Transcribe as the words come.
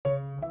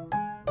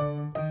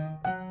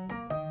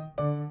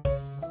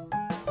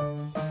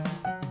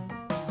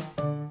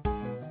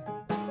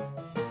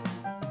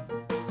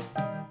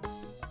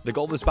The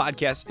goal of this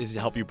podcast is to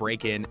help you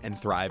break in and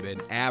thrive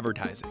in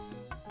advertising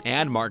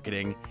and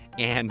marketing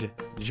and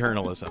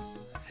journalism.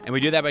 And we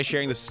do that by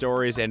sharing the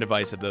stories and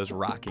advice of those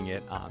rocking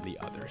it on the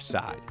other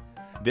side.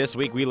 This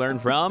week, we learned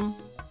from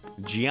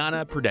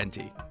Gianna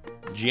Prudenti.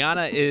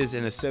 Gianna is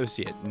an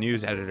associate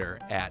news editor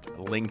at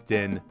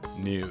LinkedIn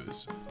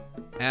News.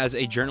 As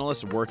a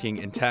journalist working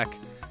in tech,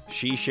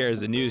 she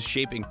shares the news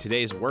shaping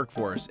today's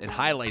workforce and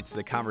highlights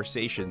the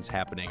conversations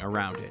happening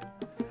around it.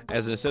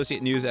 As an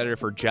associate news editor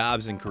for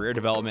jobs and career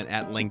development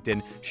at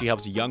LinkedIn, she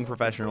helps young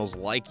professionals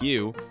like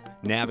you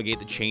navigate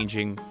the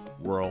changing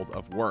world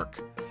of work.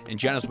 In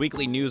Gianna's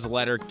weekly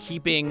newsletter,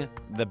 Keeping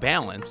the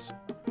Balance,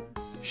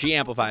 she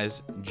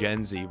amplifies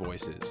Gen Z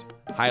voices,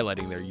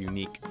 highlighting their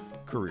unique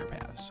career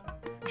paths.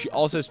 She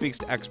also speaks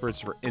to experts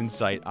for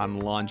insight on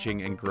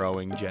launching and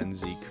growing Gen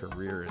Z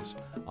careers.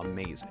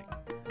 Amazing.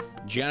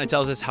 Gianna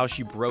tells us how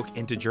she broke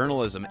into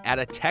journalism at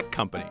a tech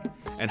company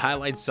and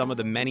highlights some of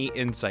the many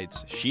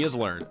insights she has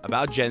learned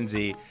about Gen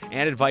Z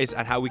and advice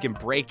on how we can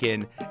break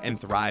in and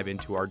thrive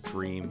into our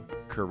dream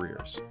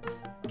careers.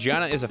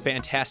 Gianna is a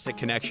fantastic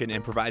connection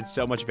and provides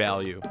so much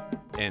value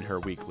in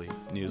her weekly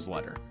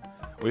newsletter.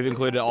 We've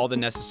included all the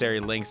necessary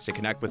links to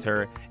connect with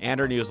her and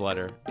her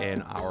newsletter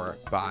in our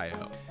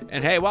bio.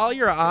 And hey, while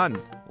you're on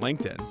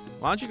LinkedIn,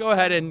 why don't you go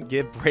ahead and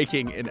give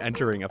Breaking and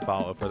Entering a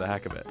follow for the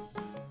heck of it.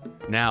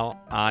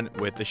 Now, on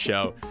with the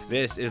show.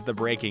 This is the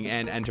Breaking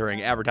and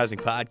Entering Advertising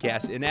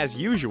Podcast, and as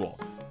usual,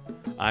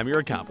 I'm your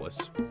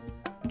accomplice,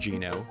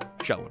 Gino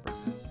Schellenberg.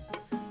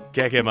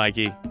 Kick it,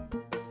 Mikey.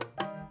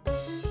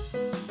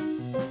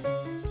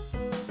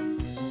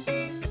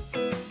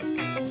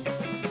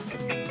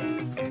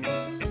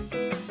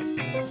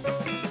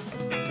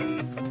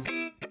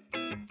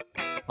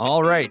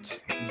 All right,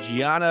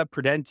 Gianna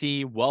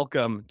Prudenti,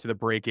 welcome to the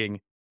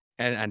Breaking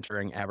and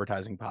Entering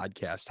Advertising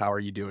Podcast. How are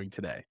you doing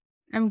today?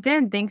 I'm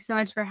good. Thanks so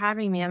much for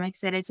having me. I'm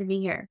excited to be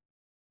here.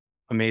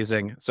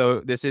 Amazing. So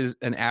this is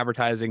an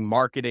advertising,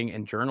 marketing,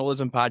 and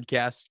journalism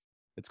podcast.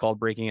 It's called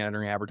Breaking and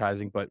Entering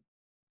Advertising, but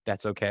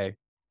that's okay.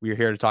 We're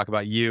here to talk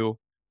about you,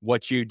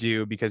 what you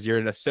do, because you're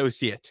an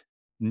associate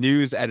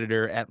news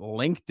editor at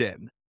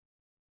LinkedIn.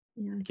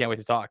 Yeah. I can't wait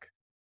to talk.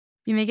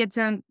 You make it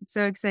sound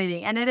so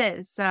exciting, and it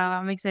is. So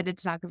I'm excited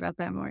to talk about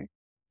that more.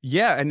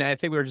 Yeah, and I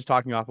think we were just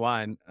talking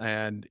offline,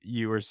 and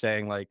you were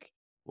saying like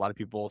a lot of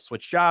people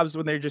switch jobs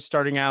when they're just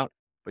starting out,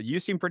 but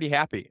you seem pretty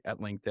happy at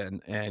LinkedIn,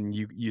 and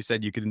you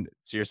said you can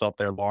see yourself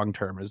there long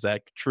term. Is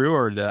that true,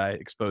 or did I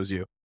expose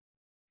you?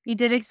 You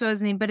did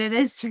expose me, but it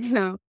is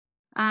true.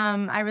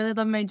 I really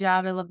love my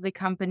job. I love the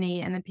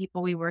company and the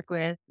people we work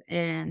with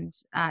and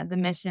the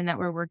mission that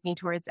we're working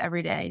towards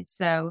every day.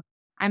 So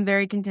I'm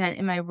very content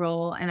in my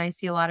role and I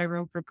see a lot of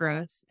room for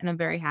growth and I'm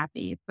very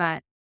happy.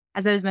 But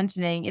as I was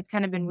mentioning, it's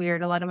kind of been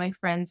weird. A lot of my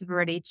friends have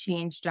already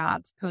changed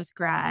jobs post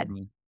grad.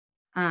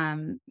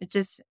 Mhm. It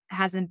just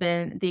hasn't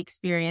been the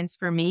experience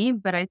for me,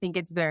 but I think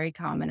it's very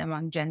common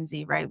among Gen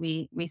Z, right?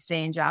 We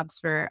stay in jobs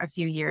for a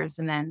few years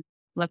and then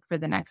look for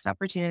the next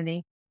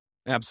opportunity.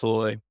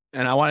 Absolutely.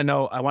 And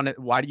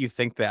why do you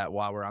think that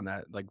while we're on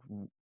that? Like,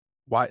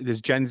 why does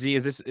Gen Z,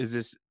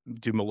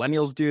 do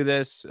millennials do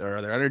this or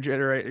are there other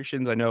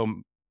generations? I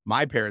know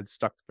my parents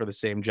stuck for the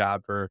same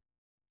job for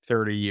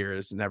 30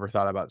 years, never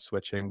thought about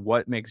switching.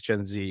 What makes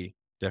Gen Z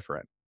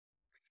different?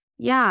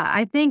 Yeah,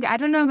 I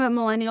don't know about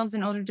millennials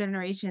and older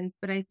generations,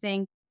 but I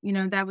think,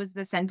 that was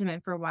the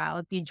sentiment for a while.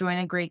 If you join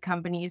a great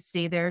company, you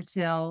stay there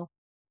till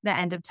the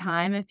end of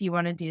time if you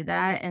want to do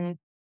that. And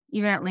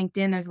even at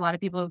LinkedIn, there's a lot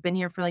of people who've been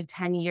here for like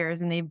 10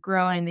 years and they've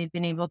grown and they've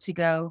been able to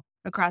go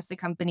across the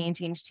company and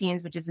change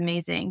teams, which is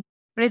amazing.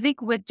 But I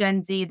think with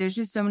Gen Z, there's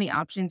just so many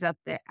options out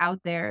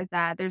there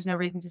that there's no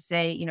reason to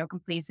stay,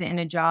 complacent in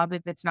a job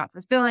if it's not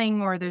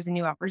fulfilling or there's a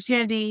new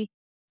opportunity.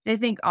 I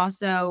think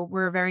also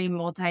we're very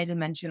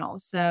multidimensional.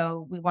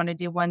 So we want to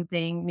do one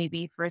thing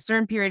maybe for a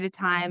certain period of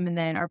time, and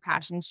then our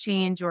passions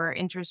change or our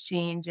interests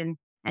change, and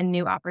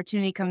new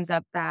opportunity comes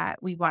up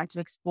that we want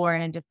to explore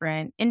in a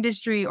different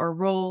industry or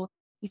role.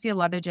 We see a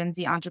lot of Gen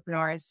Z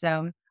entrepreneurs,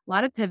 so a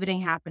lot of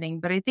pivoting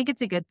happening. But I think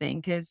it's a good thing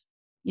because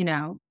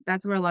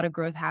that's where a lot of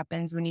growth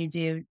happens when you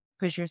do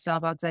push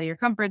yourself outside of your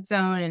comfort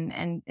zone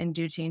and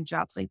do change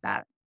jobs like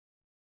that.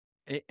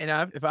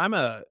 If I'm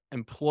a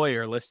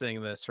employer listening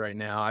to this right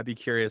now, I'd be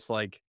curious,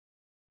 like,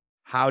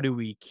 how do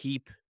we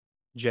keep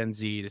Gen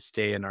Z to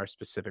stay in our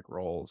specific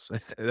roles?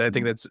 I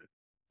think that's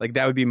like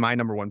that would be my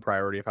number one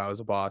priority if I was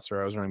a boss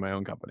or I was running my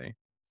own company.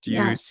 Do you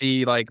Yeah.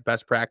 see like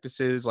best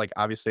practices, like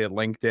obviously at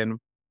LinkedIn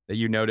that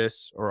you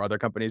notice or other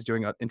companies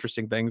doing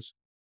interesting things?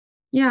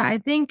 Yeah, I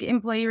think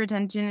employee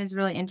retention is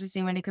really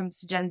interesting when it comes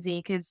to Gen Z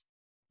because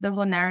the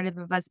whole narrative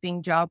of us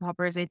being job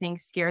hoppers, I think,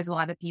 scares a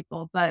lot of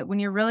people. But when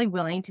you're really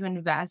willing to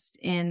invest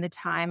in the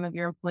time of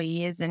your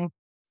employees and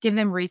give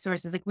them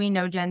resources, like we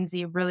know Gen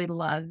Z really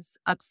loves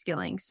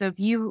upskilling. So if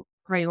you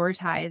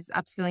prioritize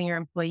upskilling your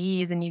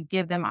employees and you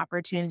give them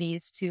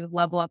opportunities to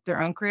level up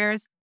their own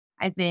careers,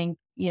 I think,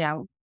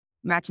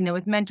 matching them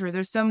with mentors,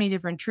 there's so many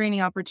different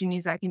training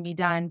opportunities that can be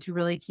done to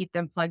really keep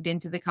them plugged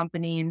into the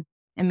company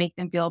and make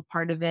them feel a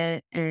part of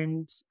it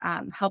and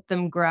help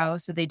them grow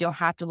so they don't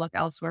have to look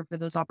elsewhere for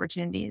those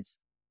opportunities.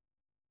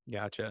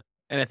 Gotcha.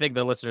 And I think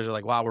the listeners are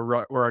like, "Wow,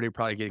 we're already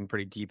probably getting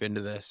pretty deep into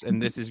this,"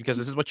 and this is because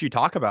this is what you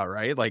talk about,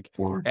 right? Like,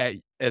 Yeah.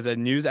 as a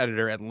news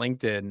editor at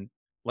LinkedIn,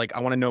 like, I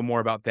wanna know more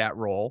about that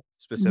role Mhm.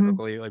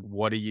 specifically. Like,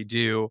 what do you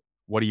do?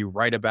 What do you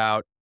write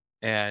about?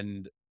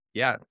 And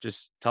yeah,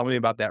 just tell me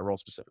about that role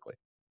specifically.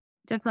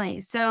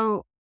 Definitely.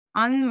 So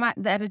on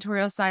the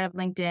editorial side of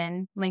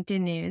LinkedIn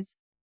News,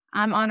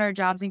 I'm on our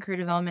jobs and career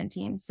development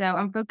team. So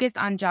I'm focused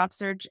on job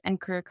search and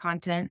career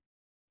content.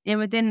 And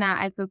within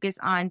that, I focus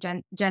on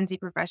Gen Z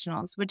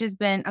professionals, which has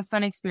been a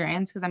fun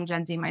experience because I'm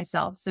Gen Z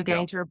myself. So Yeah.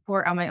 getting to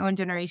report on my own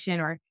generation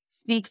or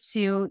speak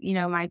to,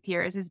 my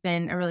peers has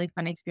been a really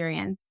fun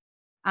experience.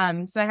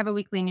 So I have a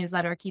weekly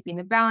newsletter, Keeping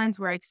the Balance,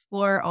 where I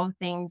explore all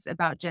things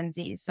about Gen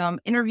Z. So I'm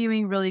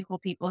interviewing really cool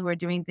people who are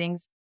doing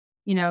things,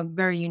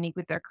 very unique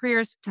with their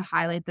careers to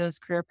highlight those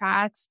career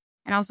paths.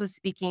 And also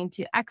speaking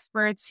to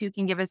experts who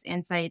can give us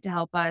insight to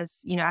help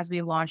us, as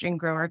we launch and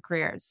grow our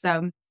careers.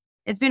 So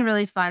it's been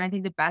really fun. I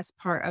think the best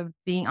part of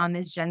being on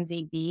this Gen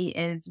Z B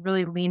is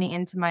really leaning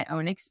into my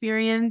own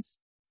experience,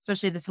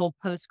 especially this whole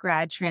post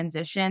grad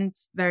transition.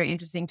 It's a very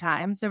interesting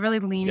time. So really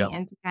leaning Yeah.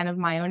 into kind of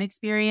my own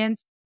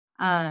experience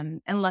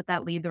and let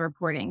that lead the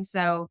reporting.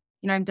 So,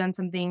 I've done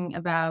something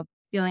about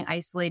feeling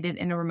isolated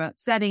in a remote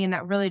setting, and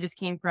that really just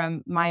came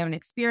from my own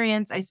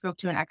experience. I spoke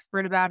to an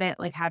expert about it,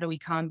 like how do we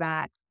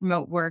combat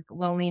remote work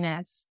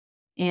loneliness,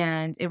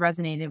 and it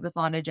resonated with a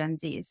lot of Gen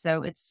Z.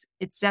 So it's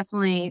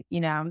definitely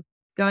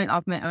going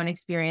off my own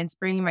experience,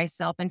 bringing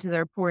myself into the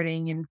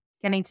reporting and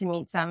getting to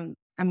meet some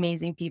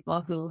amazing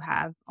people who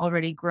have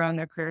already grown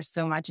their careers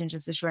so much in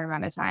just a short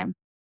amount of time.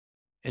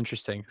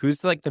 Interesting.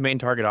 Who's, like, the main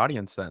target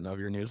audience then of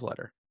your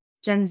newsletter?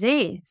 Gen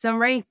Z. So I'm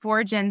ready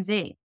for Gen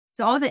Z.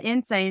 So all the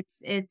insights,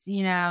 it's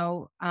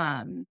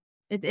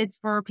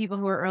for people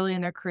who are early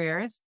in their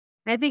careers.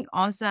 And I think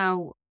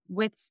also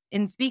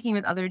in speaking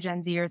with other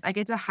Gen Zers, I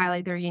get to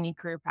highlight their unique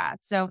career path.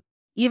 So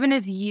even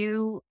if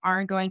you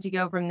aren't going to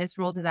go from this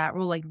role to that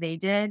role like they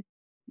did,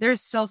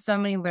 there's still so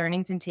many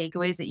learnings and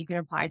takeaways that you can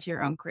apply to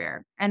your own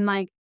career. And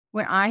like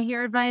when I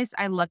hear advice,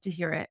 I love to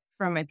hear it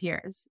from my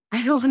peers.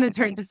 I don't want to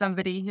turn to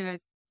somebody who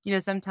is,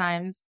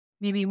 sometimes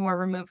maybe more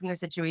removed from the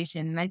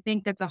situation. And I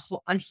think that's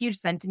a huge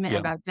sentiment Yeah.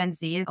 about Gen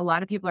Z. A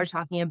lot of people are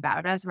talking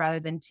about us rather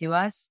than to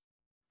us.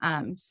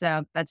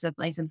 So that's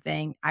definitely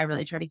something I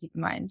really try to keep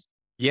in mind.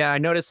 Yeah, I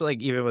noticed,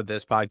 like, even with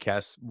this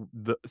podcast,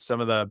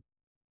 some of the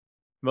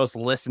most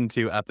listened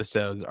to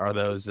episodes are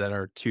those that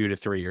are 2 to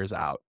 3 years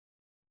out.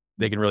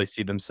 They can really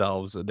see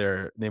themselves.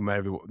 They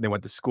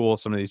went to school,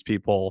 some of these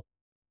people,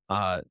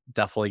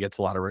 definitely gets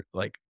a lot of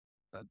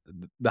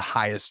the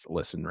highest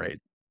listen rate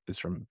is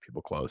from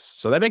people close.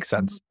 So that makes Mhm.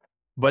 sense.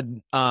 But,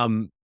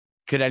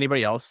 could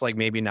anybody else, like,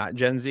 maybe not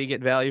Gen Z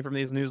get value from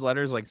these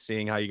newsletters, like,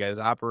 seeing how you guys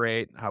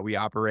operate, how we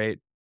operate,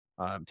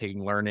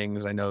 taking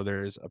learnings? I know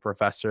there's a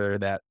professor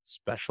that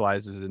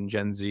specializes in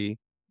Gen Z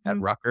at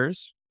Mhm.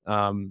 Rutgers.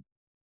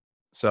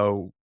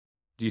 So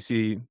do you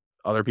see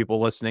other people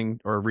listening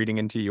or reading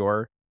into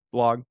your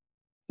blog?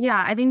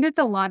 Yeah, I think there's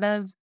a lot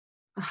of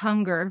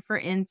hunger for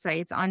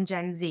insights on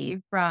Gen Z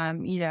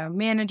from,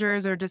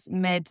 managers or just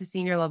mid to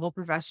senior level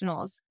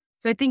professionals.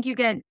 So I think you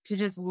get to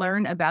just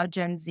learn about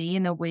Gen Z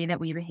and the way that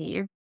we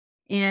behave.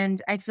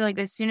 And I feel like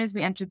as soon as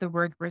we entered the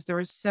workforce, there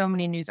were so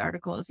many news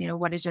articles,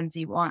 what does Gen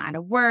Z want out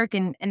of work?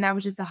 And that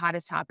was just the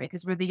hottest topic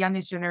because we're the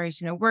youngest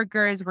generation of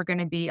workers. We're going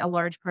to be a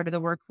large part of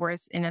the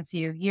workforce in a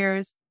few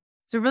years.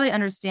 So really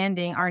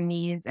understanding our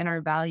needs and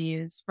our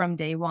values from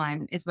day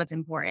one is what's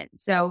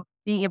important. So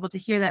being able to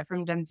hear that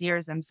from Gen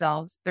Zers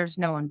themselves, there's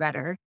no one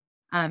better.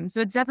 So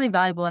it's definitely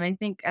valuable. And I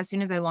think as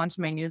soon as I launched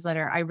my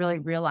newsletter, I really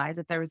realized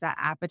that there was that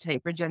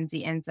appetite for Gen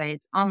Z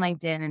insights on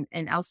LinkedIn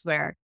and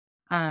elsewhere.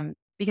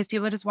 Because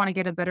people just want to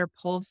get a better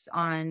pulse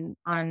on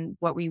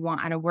what we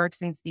want out of work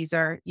since these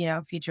are,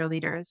 future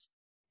leaders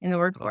in the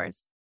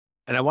workforce.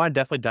 And I wanna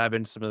definitely dive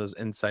into some of those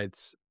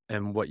insights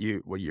and what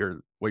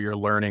you're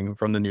learning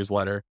from the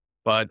newsletter,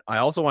 but I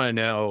also wanna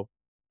know,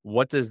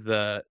 what does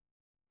the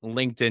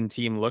LinkedIn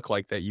team look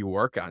like that you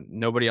work on?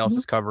 Nobody else Mhm.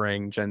 is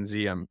covering Gen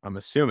Z, I'm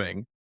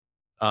assuming.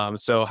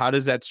 So how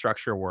does that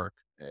structure work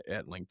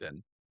at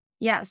LinkedIn?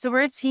 Yeah, so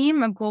we're a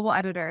team of global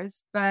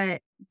editors,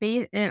 but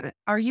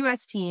our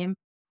US team,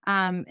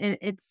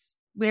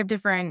 we have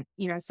different,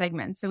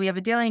 segments. So we have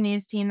a daily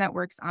news team that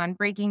works on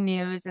breaking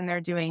news and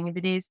they're doing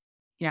the day's,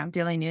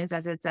 daily news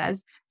as it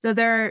says. So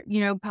they're,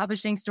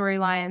 publishing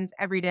storylines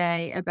every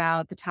day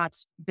about the top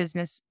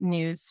business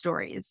news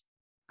stories.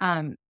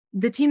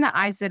 The team that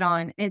I sit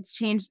on, it's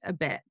changed a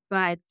bit,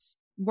 but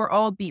we're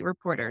all beat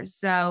reporters.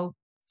 So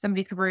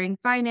somebody's covering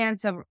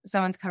finance,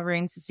 someone's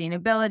covering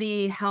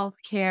sustainability,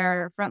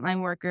 healthcare,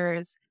 frontline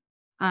workers,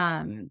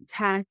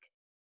 tech.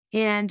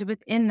 And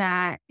within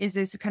that is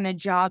this kind of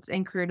jobs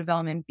and career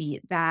development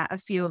beat that a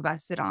few of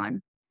us sit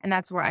on. And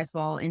that's where I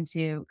fall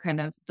into kind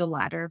of the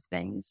latter of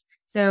things.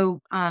 So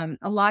a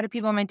lot of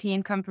people on my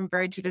team come from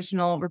very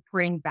traditional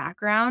reporting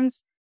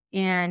backgrounds,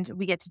 and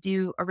we get to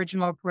do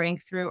original reporting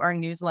through our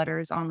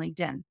newsletters on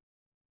LinkedIn.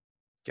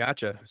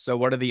 Gotcha. So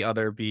what are the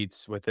other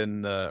beats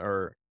within the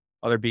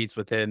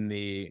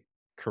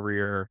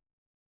career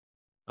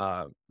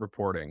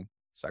reporting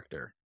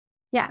sector?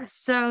 Yeah.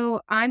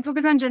 So I'm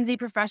focused on Gen Z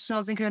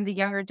professionals and kind of the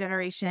younger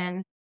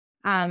generation,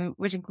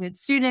 which includes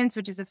students,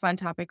 which is a fun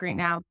topic right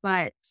now.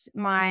 But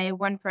my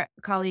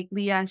colleague,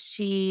 Leah,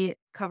 she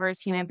covers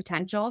human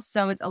potential.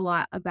 So it's a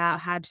lot about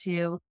how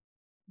to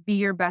be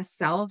your best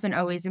self and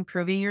always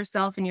improving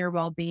yourself and your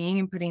well being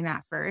and putting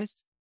that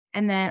first.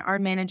 And then our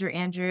manager,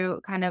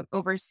 Andrew, kind of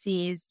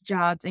oversees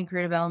jobs and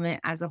career development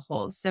as a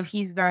whole. So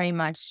he's very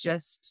much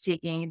just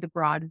taking the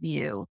broad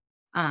view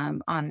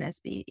on this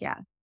beat. Yeah.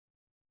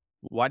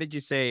 Why did you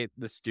say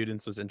the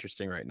students was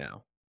interesting right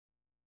now?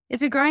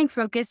 It's a growing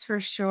focus for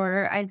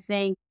sure. I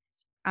think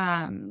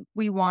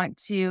we want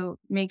to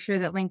make sure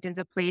that LinkedIn's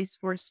a place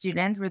for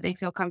students where they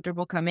feel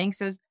comfortable coming.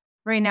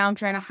 Right now I'm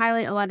trying to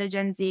highlight a lot of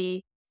Gen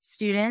Z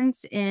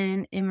students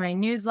in my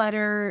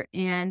newsletter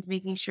and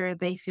making sure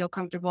they feel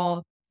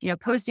comfortable,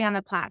 posting on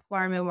the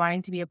platform and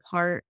wanting to be a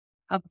part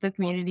of the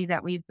community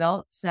that we've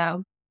built.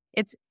 So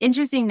it's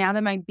interesting now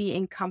that might be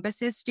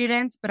encompasses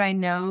students, but I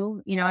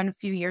know, in a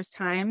few years'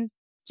 times,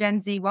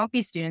 Gen Z won't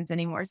be students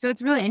anymore. So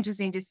it's really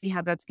interesting to see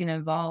how that's going to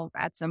evolve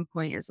at some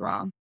point as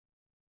well.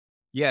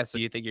 Yeah, so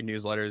you think your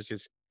newsletter is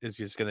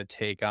just gonna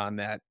take on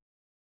that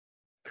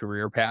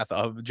career path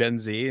of Gen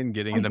Z and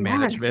getting Oh, into yeah.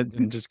 management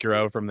and just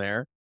grow from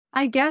there?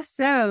 I guess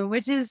so,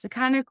 which is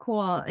kind of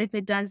cool if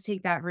it does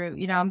take that route.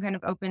 I'm kind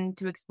of open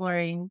to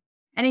exploring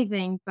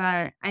anything,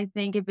 but I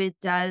think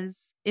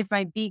if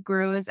my beat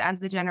grows as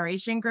the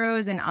generation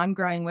grows and I'm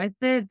growing with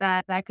it,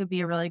 that could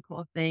be a really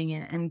cool thing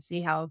and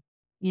see how,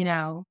 you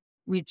know,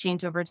 we've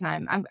changed over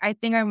time. I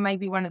think I might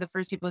be one of the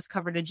first people who's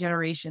covered a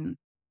generation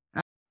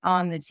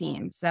on the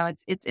team. So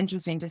it's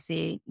interesting to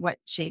see what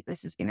shape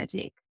this is going to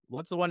take.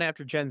 What's the one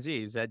after Gen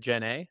Z? Is that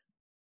Gen A?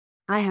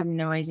 I have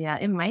no idea.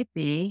 It might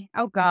be.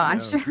 Oh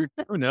gosh. No.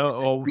 Oh, no.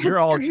 Oh, you're That's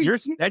all crazy. you're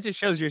that just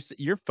shows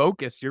you're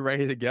focused, you're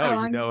ready to go, Oh,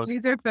 you I'm know?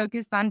 laser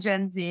focused on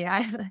Gen Z.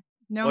 I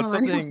no What's millennials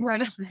something were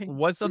nothing.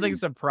 what's something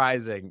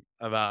surprising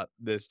about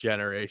this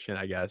generation,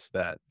 I guess,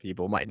 that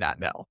people might not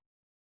know?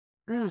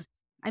 Ugh.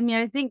 I mean,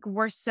 I think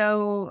we're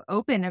so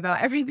open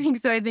about everything,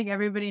 so I think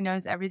everybody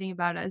knows everything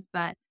about us,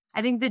 but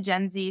I think the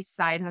Gen Z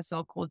side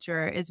hustle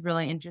culture is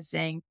really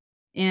interesting,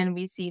 and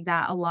we see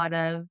that a lot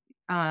of,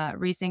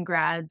 recent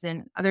grads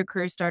and other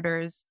career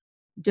starters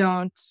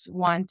don't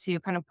want to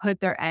kind of put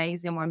their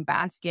eggs in one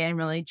basket and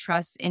really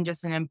trust in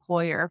just an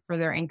employer for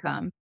their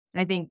income,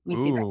 and I think we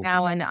see that Ooh,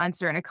 now in the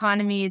uncertain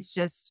economy, it's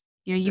just,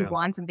 you yeah.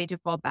 want something to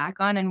fall back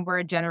on, and we're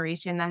a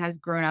generation that has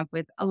grown up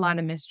with a lot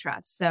of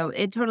mistrust. So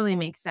it totally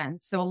makes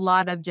sense. So a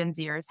lot of Gen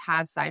Zers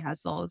have side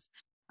hustles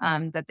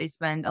that they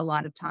spend a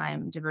lot of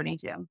time devoting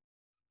to.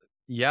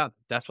 Yeah,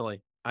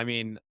 definitely. I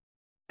mean,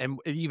 and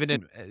even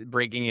in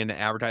breaking in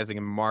advertising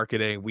and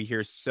marketing, we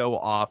hear so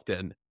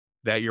often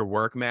that your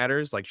work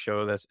matters, like,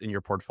 show this in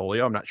your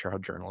portfolio. I'm not sure how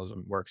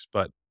journalism works,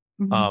 but,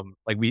 Mhm.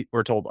 like,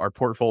 we're told our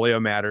portfolio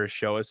matters,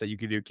 show us that you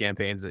can do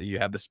campaigns, that you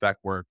have the spec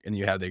work and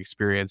you have the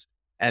experience.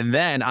 And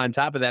then on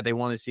top of that, they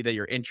wanna see that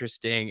you're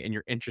interesting and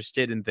you're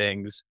interested in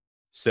things,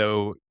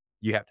 so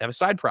you have to have a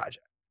side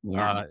project, Yeah.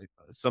 uh,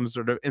 some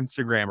sort of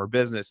Instagram or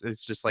business.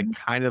 It's just, like, Mhm.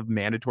 kind of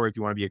mandatory if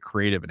you wanna be a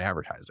creative in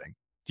advertising.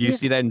 Do you Yeah,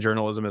 see that in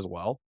journalism as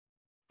well?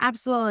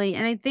 absolutely.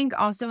 And I think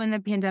also when the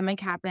pandemic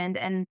happened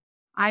and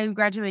I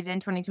graduated in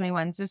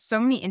 2021, so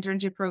many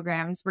internship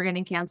programs were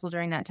getting canceled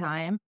during that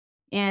time.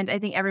 And I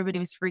think everybody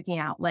was freaking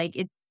out. Like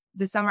it's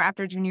the summer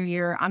after junior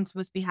year, I'm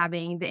supposed to be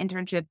having the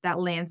internship that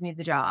lands me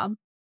the job.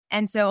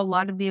 And so a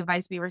lot of the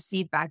advice we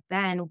received back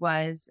then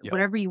was Yep.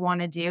 whatever you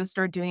want to do,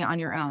 start doing it on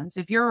your own.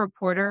 So if you're a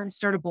reporter,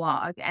 start a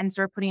blog and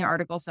start putting an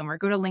article somewhere.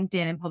 Go to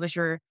LinkedIn and publish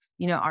your,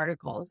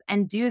 articles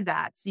and do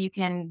that so you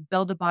can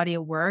build a body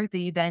of work that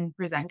you then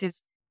present.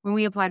 Because when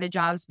we apply to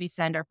jobs, we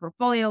send our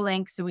portfolio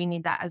link, so we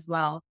need that as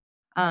well.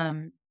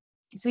 Um,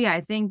 so yeah,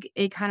 I think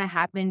it kind of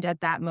happened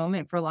at that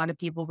moment for a lot of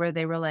people where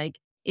they were like,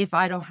 if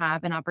I don't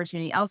have an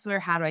opportunity elsewhere,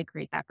 how do I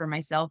create that for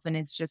myself? And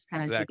it's just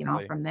kind of taken off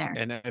Exactly, from there.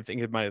 and I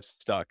think it might have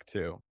stuck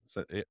too.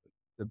 So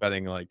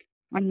depending, like,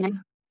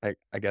 Mhm.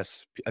 I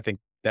guess I think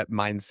that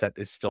mindset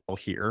is still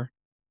here.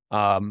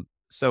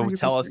 So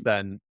tell us 100%.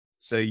 then,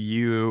 so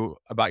you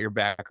about your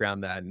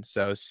background then.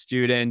 So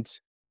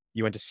student,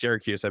 you went to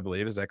Syracuse, I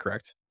believe, is that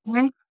correct?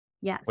 Mhm.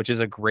 Which Yes. is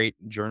a great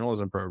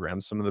journalism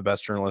program, some of the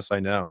best journalists I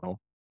know.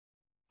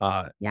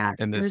 Uh, Yeah,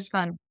 and it was this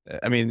fun.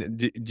 I mean,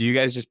 do you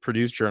guys just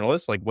produce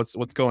journalists? Like, what's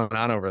going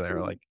on over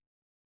there? Like,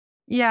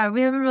 Yeah,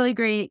 we have a really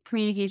great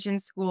communication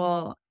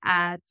school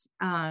at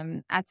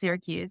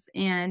Syracuse,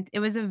 and it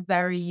was a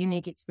very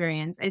unique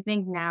experience. I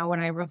think now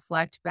when I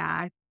reflect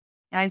back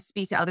and I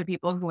speak to other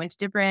people who went to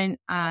different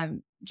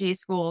J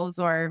schools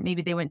or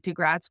maybe they went to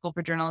grad school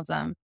for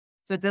journalism.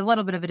 So it's a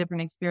little bit of a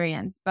different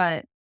experience,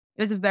 but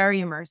it was very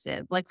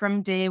immersive. Like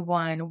from day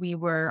one, we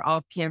were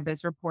off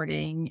campus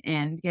reporting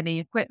and getting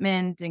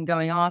equipment and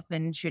going off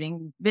and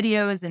shooting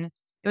videos, and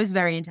it was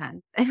very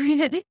intense.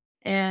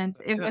 And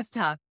it uh, was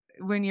tough.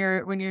 when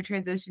you're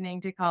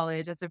transitioning to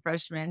college as a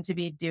freshman to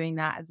be doing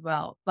that as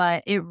well.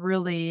 But it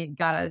really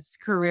got us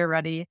career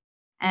ready.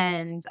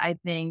 And I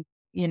think,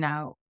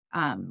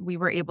 we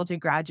were able to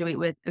graduate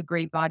with a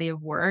great body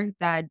of work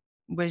that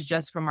was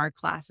just from our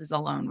classes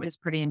alone, was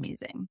pretty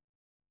amazing.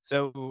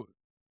 So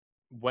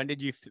when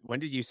did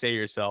you say to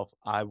yourself,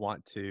 I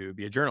want to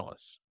be a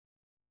journalist?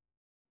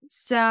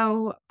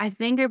 So I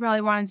think I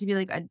probably wanted to be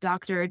like a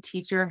doctor, a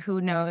teacher, who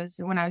knows,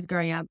 when I was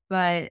growing up,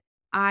 but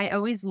I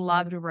always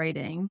loved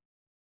writing.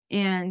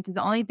 And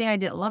the only thing I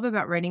didn't love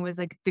about writing was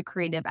like the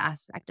creative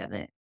aspect of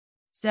it.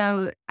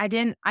 So I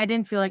didn't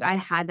feel like I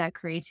had that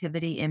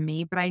creativity in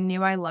me, but I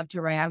knew I loved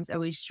to write. I was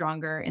always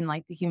stronger in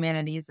like the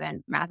humanities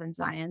and math and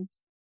science.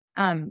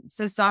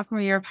 So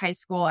sophomore year of high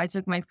school, I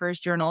took my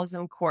first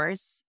journalism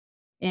course,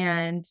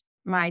 and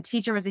my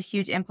teacher was a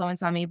huge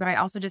influence on me, but I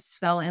also just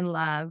fell in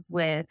love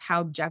with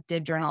how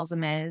objective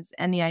journalism is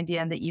and the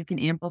idea that you can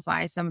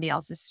amplify somebody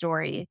else's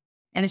story.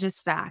 And it's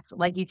just fact.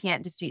 Like you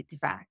can't dispute the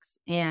facts,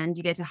 and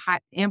you get to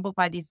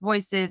amplify these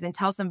voices and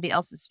tell somebody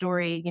else's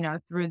story,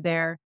 through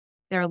their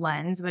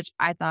lens, which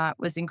I thought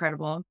was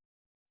incredible.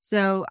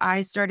 So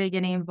I started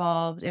getting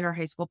involved in our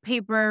high school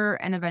paper,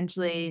 and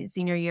eventually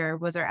senior year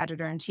was our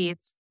editor in chief.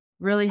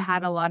 Really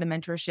had a lot of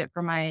mentorship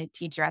from my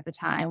teacher at the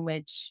time,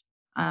 which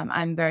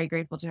I'm very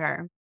grateful to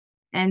her.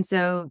 And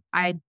so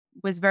I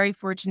was very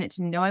fortunate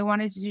to know I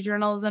wanted to do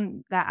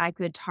journalism, that I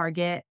could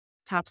target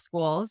top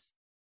schools.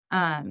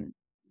 Um,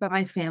 but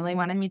my family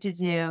wanted me to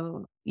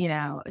do,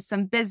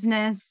 some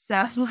business.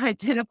 So I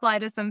did apply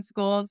to some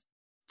schools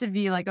to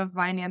be like a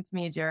finance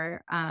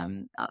major.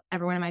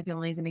 Everyone in my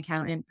family is an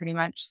accountant pretty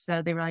much.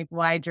 So they were like,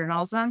 why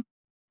journalism?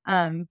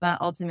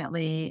 But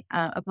ultimately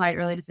applied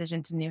early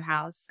decision to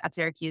Newhouse at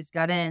Syracuse,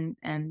 got in,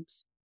 and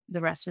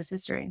the rest is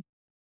history.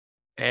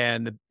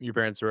 And your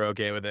parents were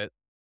okay with it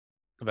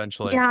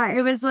eventually? Yeah,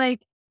 it was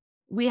like,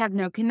 we have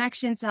no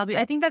connections to help you.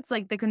 I think that's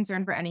like the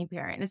concern for any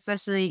parent,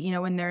 especially,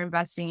 when they're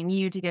investing in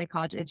you to get a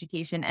college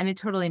education, and it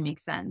totally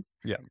makes sense.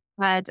 Yeah.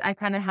 But I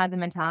kind of had the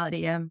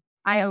mentality of,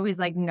 I always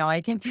like, no, I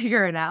can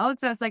figure it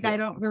out. So it's like, Yeah. I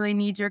don't really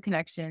need your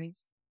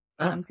connections.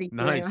 Oh, Thank you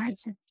very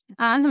nice. much.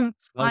 Oh, yeah.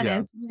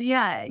 Honest.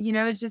 Yeah.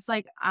 It's just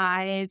like,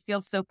 I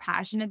feel so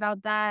passionate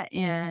about that.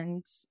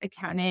 And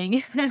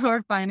accounting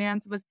or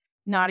finance was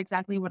not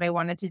exactly what I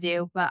wanted to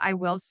do. But I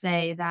will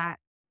say that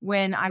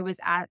when I was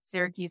at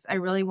Syracuse, I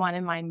really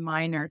wanted my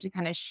minor to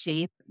kind of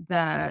shape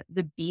the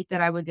beat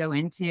that I would go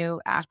into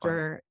Smart.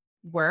 after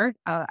work,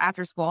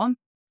 after school.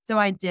 So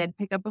I did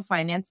pick up a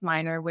finance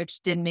minor,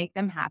 which did make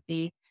them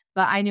happy.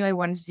 But I knew I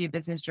wanted to do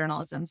business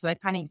journalism, so I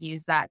kind of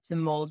used that to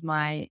mold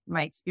my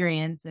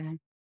experience and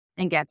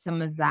get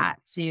some of that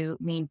to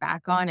lean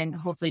back on and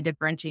hopefully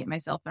differentiate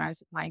myself when I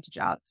was applying to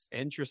jobs.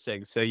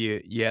 Interesting. So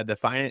you had the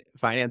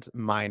finance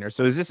minor.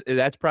 So is this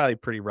that's probably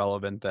pretty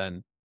relevant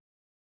then.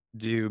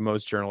 Do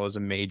most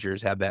journalism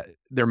majors have that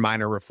their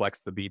minor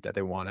reflects the beat that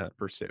they wanna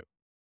pursue?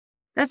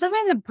 That's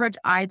something the approach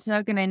I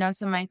took, and I know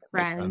some of my Makes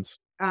friends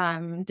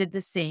sense. did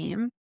the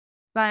same.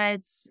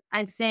 But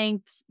I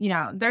think,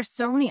 there's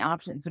so many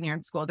options when you're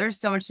in school. There's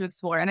so much to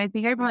explore. And I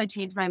think I probably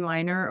changed my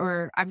minor,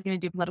 or I was going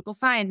to do political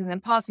science and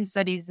then policy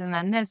studies and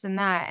then this and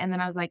that. And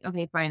then I was like,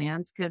 okay,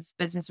 finance, because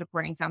business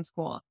reporting sounds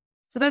cool.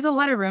 So there's a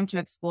lot of room to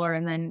explore.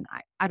 And then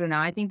I don't know,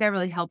 I think that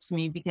really helps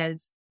me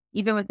because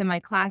even within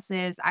my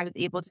classes, I was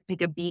able to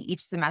pick a beat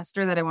each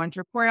semester that I wanted to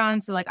report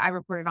on. So like I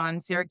reported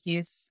on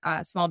Syracuse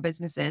small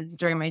businesses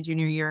during my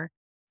junior year.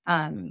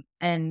 And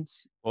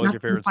What was not your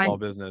favorite small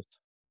business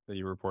that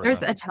you reported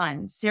there's on? a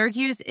ton.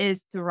 Syracuse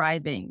is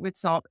thriving with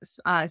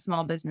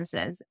small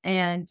businesses,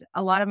 and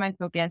a lot of my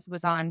focus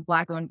was on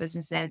Black-owned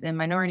businesses and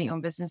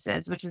minority-owned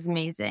businesses, which was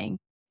amazing.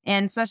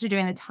 And especially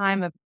during the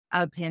time of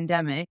a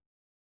pandemic,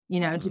 to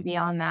Mhm. be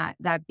on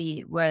that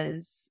beat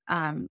was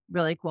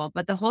really cool.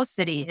 But the whole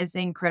city is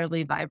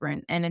incredibly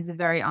vibrant and it's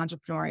very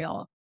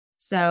entrepreneurial.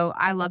 So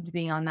I loved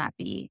being on that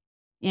beat.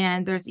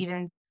 And there's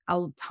even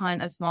a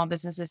ton of small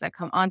businesses that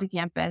come onto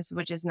campus,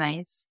 which is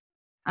nice.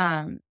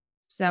 Um,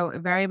 so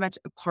very much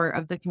a part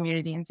of the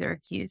community in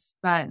Syracuse.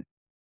 But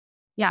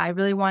yeah, I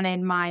really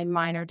wanted my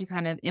minor to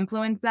kind of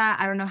influence that.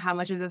 I don't know how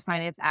much of the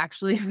finance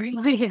actually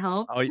really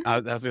helped. Oh, I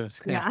was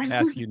gonna Yeah.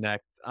 ask you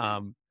next.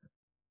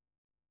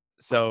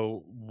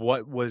 So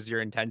what was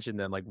your intention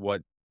then? Like,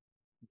 what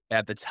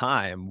at the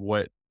time,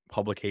 what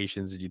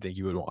publications did you think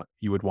you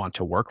would want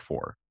to work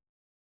for?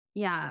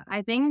 Yeah,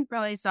 I think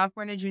probably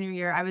sophomore to junior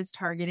year, I was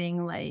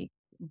targeting like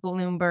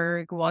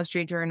Bloomberg, Wall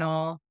Street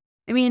Journal.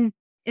 I mean,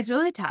 it's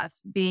really tough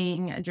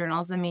being a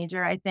journalism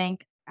major. I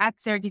think at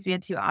Syracuse, we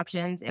had two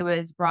options. It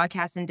was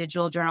broadcast and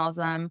digital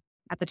journalism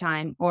at the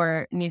time,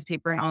 or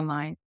newspaper and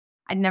online.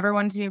 I never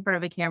wanted to be in front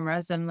of a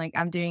camera. So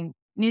I'm doing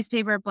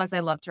newspaper, plus I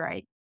love to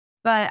write.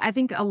 But I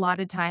think a lot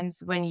of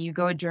times when you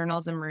go a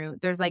journalism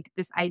route, there's like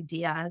this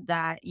idea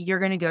that you're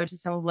going to go to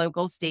some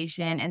local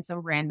station in some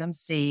random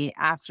state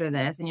after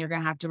this, and you're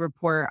going to have to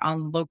report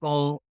on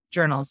local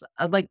journals,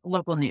 like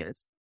local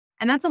news.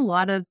 And that's a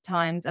lot of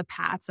times a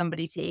path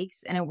somebody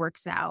takes and it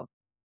works out.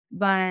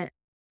 But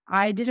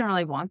I didn't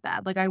really want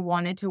that. Like, I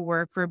wanted to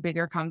work for a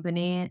bigger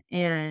company,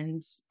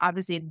 and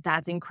obviously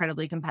that's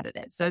incredibly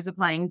competitive. So I was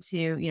applying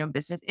to,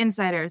 Business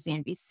Insider,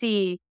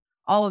 CNBC,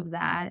 all of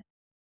that.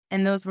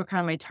 And those were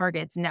kind of my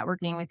targets,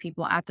 networking with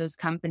people at those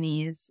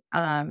companies.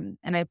 And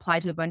I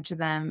applied to a bunch of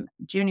them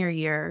junior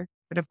year,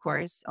 but of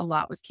course, a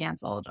lot was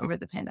canceled over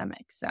the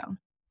pandemic. So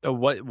So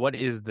what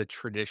is the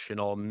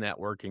traditional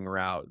networking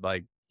route?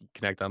 Like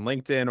connect on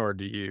LinkedIn, or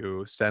do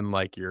you send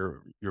like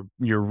your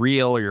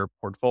reel or your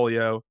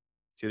portfolio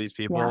to these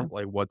yeah. people?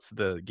 Like what's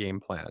the game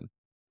plan?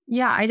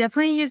 Yeah, I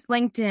definitely use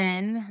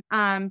LinkedIn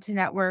to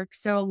network.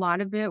 So a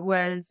lot of it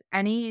was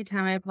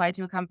anytime I applied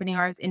to a company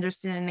or I was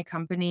interested in a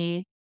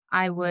company,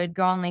 I would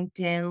go on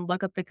LinkedIn,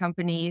 look up the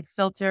company,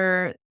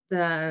 filter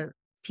the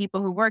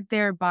people who work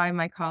there by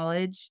my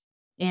college,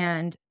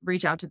 and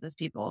reach out to those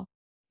people.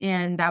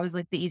 And that was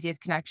like the easiest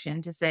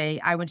connection to say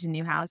I went to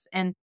Newhouse.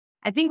 And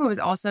I think what was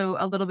also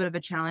a little bit of a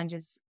challenge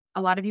is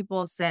a lot of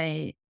people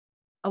say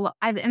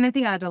and I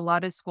think at a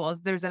lot of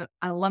schools, there's an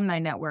alumni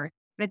network,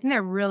 but I think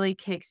that really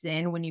kicks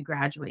in when you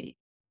graduate.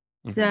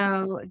 Mhm.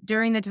 So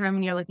during the time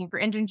when you're looking for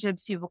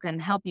internships, people can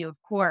help you,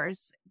 of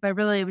course, but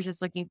really I was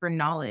just looking for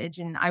knowledge.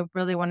 And I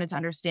really wanted to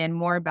understand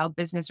more about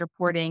business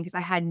reporting because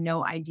I had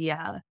no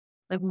idea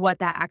like what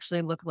that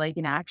actually looked like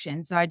in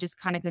action. So I just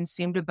kind of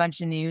consumed a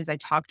bunch of news. I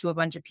talked to a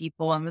bunch of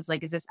people and was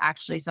like, is this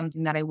actually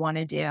something that I want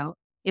to do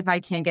if I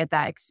can't get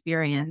that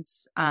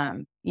experience,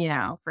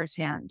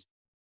 firsthand?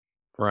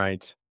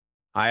 Right.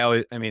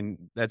 I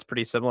mean, that's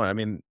pretty similar. I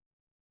mean,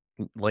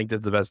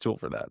 LinkedIn's the best tool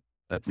for that.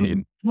 I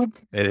Mhm. mean,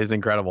 it is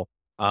incredible.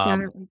 Yeah,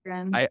 Um,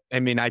 again. I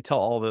mean, I tell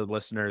all the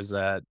listeners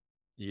that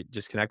you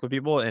just connect with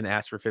people and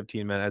ask for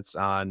 15 minutes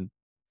on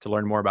to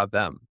learn more about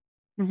them,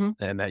 Mhm.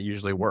 and that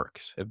usually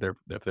works if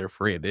they're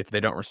free. If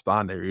they don't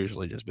respond, they're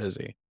usually just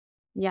busy.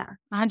 Yeah,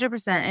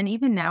 100%. And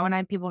even now when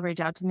I people reach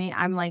out to me,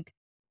 I'm like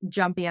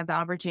jumping at the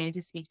opportunity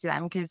to speak to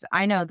them because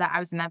I know that I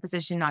was in that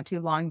position not too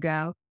long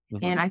ago.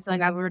 And Mhm. I feel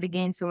like I've already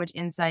gained so much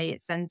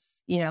insight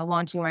since,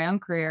 launching my own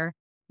career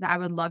that I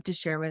would love to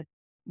share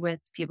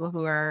with people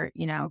who are,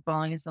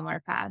 following a similar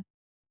path.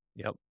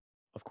 Yep,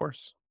 of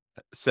course.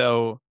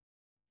 So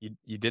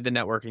you did the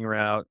networking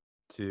route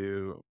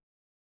to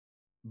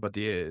but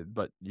the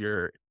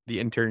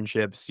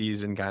internship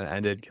season kinda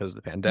ended because of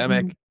the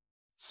Mhm. pandemic.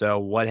 So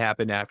what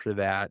happened after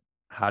that?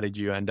 How did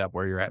you end up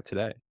where you're at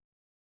today?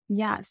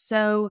 Yeah.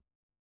 So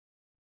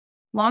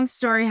long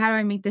story, how do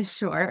I make this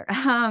short?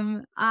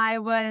 I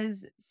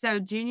was so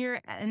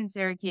junior in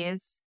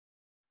Syracuse.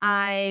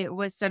 I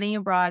was studying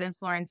abroad in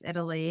Florence,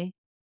 Italy,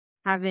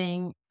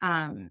 having,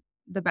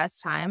 the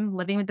best time,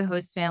 living with the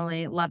host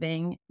family,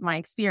 loving my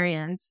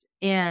experience,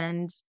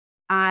 and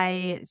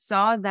I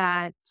saw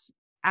that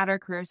at our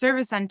career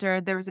service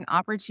center, there was an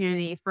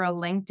opportunity for a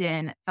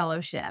LinkedIn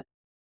fellowship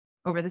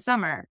over the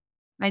summer.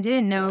 I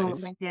didn't know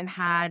Nice. LinkedIn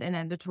had an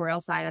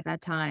editorial side at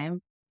that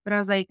time, but I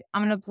was like,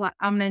 I'm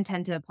gonna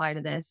intend to apply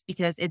to this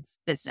because it's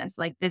business.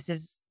 Like, this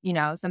is,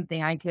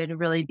 something I could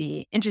really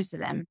be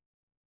interested in.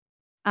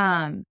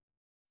 Um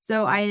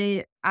so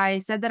I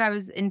said that I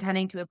was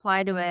intending to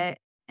apply to it,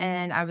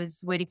 and I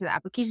was waiting for the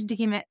application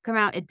to come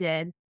out. It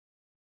did.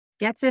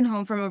 Get sent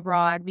home from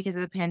abroad because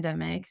of the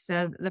pandemic,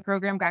 so the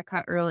program got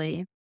cut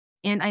early,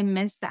 and I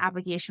missed the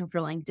application for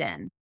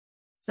LinkedIn.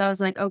 So I was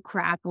like, "Oh,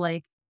 crap,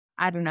 like,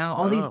 I don't know,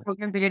 all these Oh,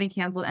 programs are getting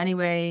canceled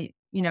anyway,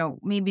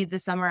 maybe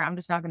this summer I'm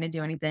just not gonna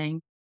do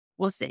anything.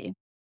 We'll see."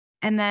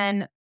 And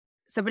then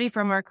somebody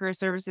from our career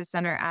services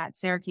center at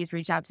Syracuse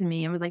reached out to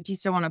me and was like, "Do you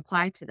still want to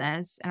apply to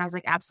this?" And I was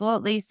like,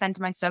 "Absolutely." Sent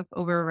my stuff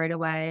over right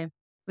away.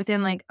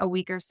 Within like a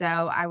week or so,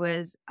 I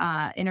was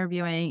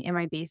interviewing in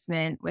my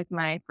basement with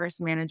my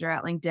first manager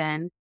at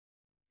LinkedIn.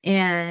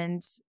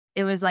 And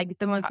it was like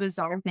the most ho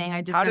bizarre thing.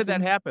 I just how got did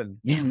that some,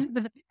 happen?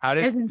 it How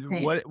did was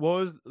insane. what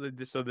was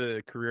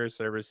the career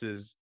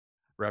services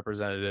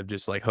representative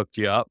just, like, hooked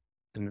you up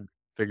and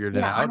figured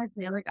it Yeah, out?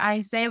 honestly, like,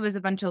 I say it was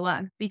a bunch of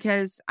luck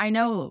because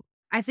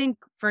I think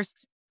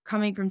first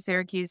coming from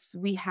Syracuse,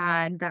 we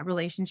had that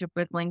relationship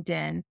with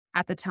LinkedIn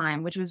at the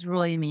time, which was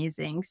really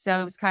amazing. So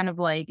it was kind of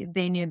like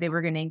they knew they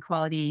were getting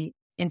quality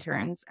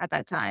interns at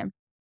that time.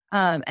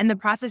 And the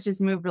process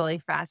just moved really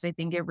fast. I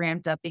think it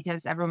ramped up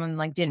because everyone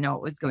like didn't know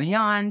what was going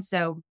on.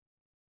 So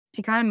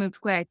it kind of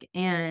moved quick.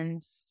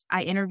 And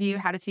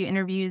had a few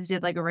interviews,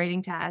 did like a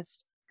writing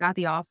test, got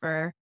the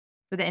offer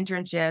for the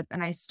internship,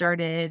 and I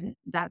started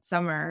that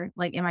summer,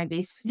 like in my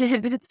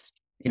basement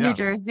in New Yeah.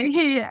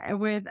 Jersey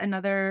with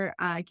another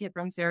kid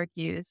from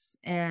Syracuse.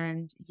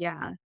 And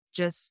yeah,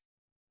 just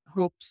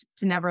hoped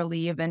to never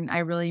leave. And I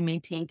really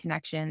maintained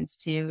connections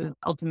to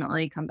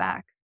ultimately come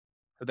back.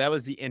 So that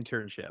was the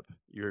internship,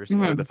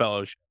 or the Mhm.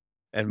 fellowship.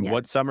 And Yeah.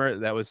 what summer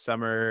that was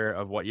summer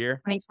of what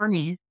year?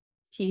 2020.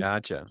 Peak,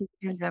 Gotcha. peak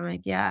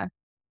pandemic. Yeah.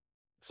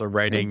 So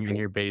It was writing in great.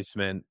 your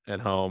basement at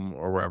home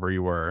or wherever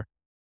you were.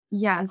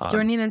 Yes, Um,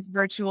 joining this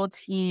virtual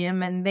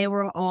team, and they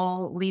were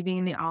all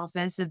leaving the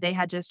office, so they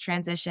had just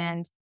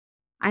transitioned.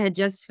 I had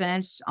just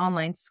finished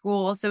online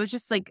school, so it's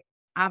just like,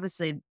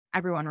 obviously,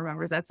 everyone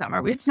remembers that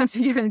summer. We attempted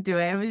to get into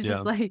it. It was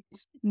just yeah, like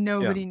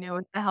yeah. nobody knew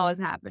what the hell was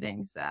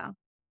happening, so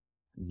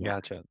Yeah.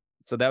 Gotcha.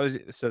 So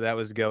that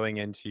was going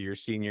into your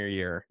senior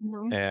year,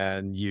 Mhm.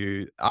 and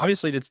you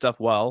obviously did stuff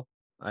well.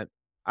 I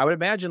I would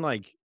imagine,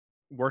 like,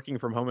 working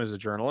from home as a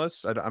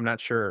journalist, I'm not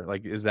sure,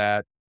 like, is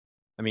that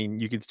I mean,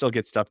 you can still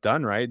get stuff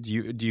done, right? Do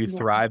you Yeah.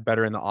 thrive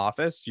better in the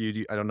office?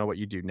 Do I don't know what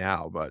you do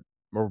now, but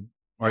or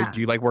Yeah.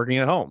 do you like working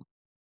at home?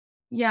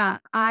 Yeah,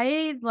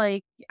 I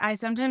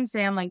sometimes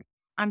say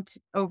I'm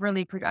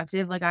overly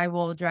productive. Like I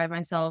will drive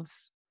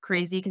myself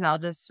crazy because I'll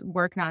just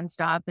work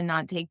nonstop and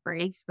not take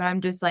breaks, but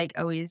I'm just like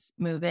always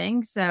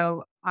moving.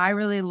 So I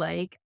really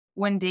like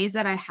when days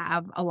that I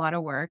have a lot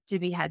of work to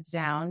be heads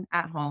down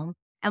at home.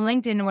 And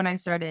LinkedIn, when I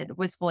started,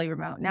 was fully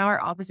remote. Now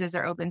our offices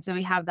are open. So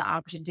we have the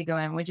option to go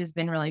in, which has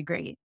been really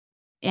great.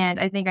 And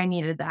I think I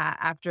needed that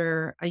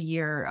after a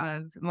year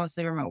of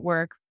mostly remote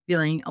work,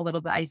 feeling a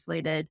little bit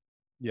isolated.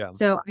 Yeah.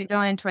 So I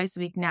go in twice a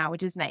week now,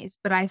 which is nice,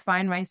 but I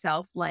find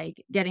myself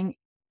like getting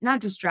not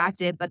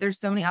distracted, but there's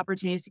so many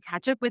opportunities to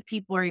catch up with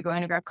people, or you're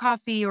going to grab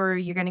coffee, or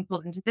you're getting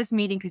pulled into this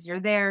meeting because you're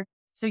there.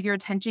 So your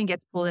attention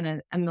gets pulled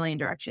in a million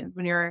directions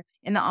when you're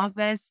in the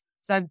office.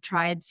 So I've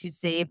tried to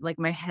save like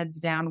my heads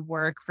down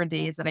work for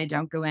days that I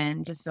don't go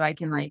in, just so I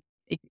can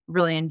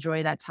really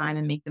enjoy that time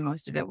and make the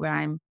most of it when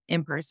I'm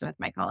in person with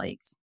my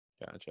colleagues.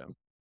 Gotcha.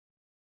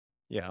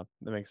 Yeah,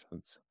 that makes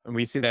sense. And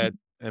we see that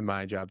in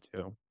my job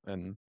too.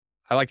 And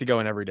I like to go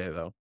in every day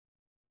though,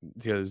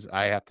 because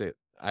I have to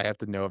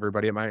know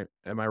everybody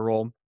at my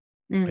role.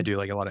 I Mm, do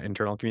like a lot of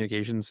internal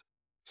communications.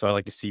 So I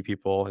like to see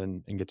people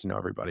and get to know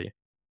everybody.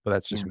 But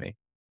that's yeah, just me.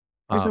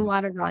 there's a Um,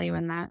 lot of value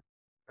in that.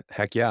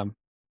 heck yeah.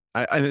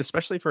 And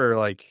especially for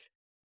like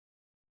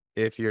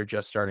if you're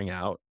just starting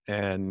out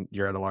and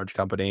you're at a large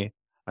company,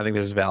 I think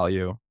there's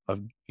value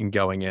of in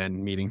going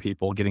in, meeting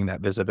people, getting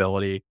that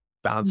visibility,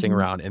 bouncing Mhm.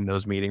 around in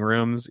those meeting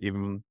rooms,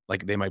 even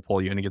like they might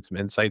pull you in and get some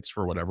insights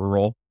for whatever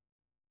role.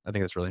 I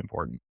think that's really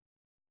important.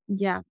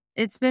 Yeah,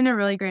 it's been a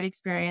really great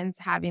experience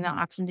having the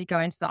option to go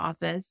into the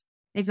office.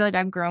 I feel like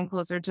I've grown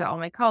closer to all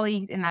my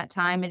colleagues in that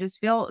time. I just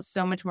feel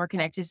so much more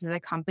connected to the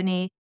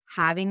company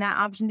having that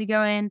option to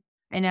go in.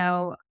 I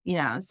know,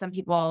 some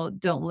people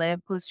don't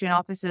live close to an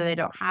office, so they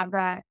don't have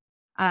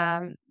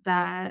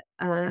that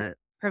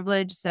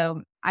privilege.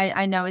 So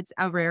I know it's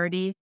a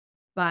rarity,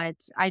 but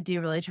I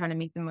do really try to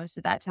make the most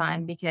of that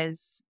time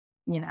because,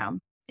 you know,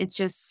 it's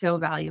just so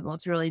valuable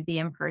to really be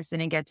in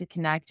person and get to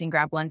connect and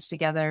grab lunch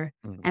together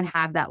Mhm. and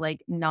have that,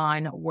 like,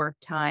 non-work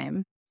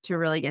time to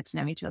really get to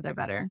know each other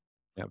better.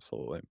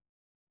 Absolutely.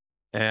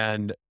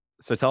 And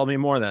so tell me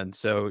more then.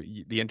 So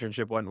the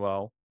internship went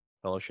well,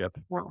 fellowship,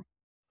 Wow.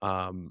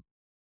 um,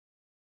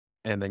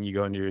 and then you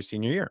go into your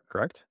senior year,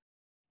 correct?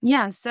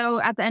 Yeah,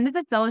 so at the end of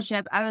the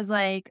fellowship, I was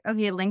like,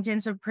 "Okay,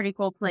 LinkedIn's a pretty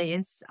cool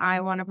place.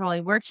 I wanna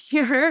probably work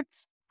here.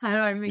 How do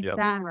I make Yep.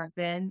 that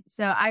happen?"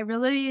 So I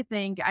really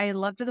think I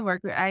loved the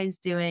work that I was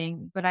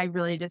doing, but I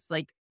really just,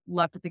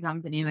 loved the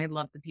company and I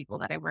loved the people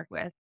that I work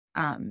with.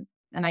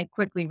 And I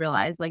quickly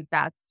realized, like,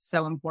 that's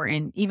so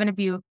important. Even if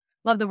you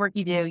love the work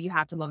you do, you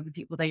have to love the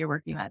people that you're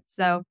working with.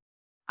 So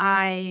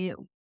I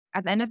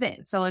at the end of the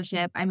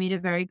fellowship, I made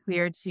it very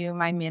clear to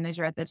my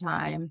manager at the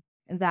time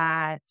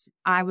that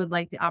I would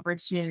like the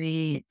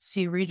opportunity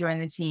to rejoin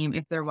the team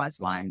if there was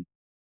one.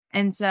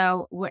 And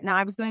so what now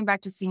I was going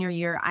back to senior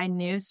year, I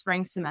knew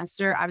spring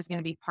semester I was going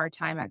to be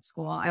part-time at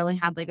school. I only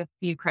had like a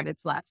few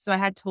credits left. So I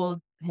had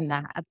told him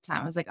that at the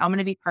time. I was like, I'm going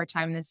to be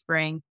part-time this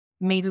spring.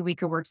 Maybe we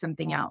could work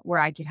something out where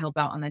I could help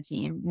out on the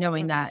team,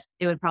 knowing that Nice.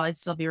 it would probably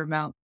still be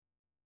remote.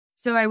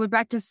 So I went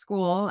back to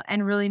school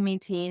and really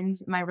maintained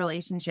my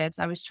relationships.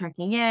 I was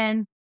checking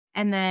in.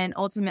 And then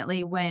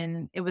ultimately,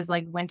 when it was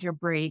like winter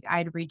break,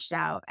 I'd reached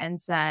out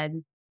and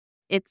said,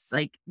 it's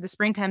like the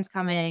springtime's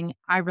coming.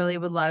 I really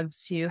would love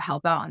to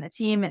help out on the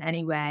team in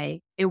any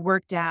way. It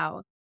worked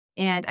out.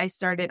 And I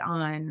started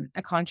on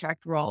a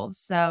contract role.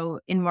 So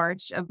in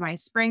March of my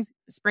spring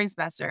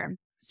semester,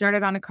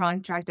 started on a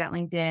contract at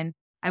LinkedIn.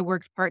 I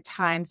worked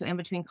part-time. So in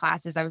between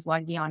classes, I was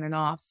logging on and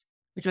off,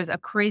 which was a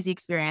crazy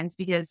experience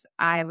because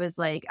I was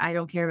like, I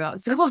don't care about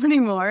school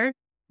anymore.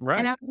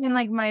 And Right. I was in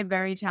like my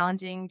very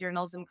challenging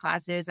journalism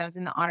classes. I was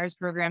in the honors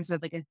program. So I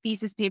had like a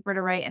thesis paper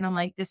to write. And I'm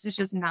like, this is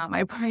just not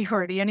my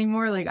priority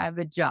anymore. Like I have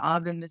a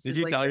job and this Did is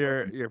you like, tell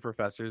your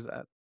professors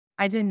that?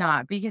 I did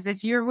not, because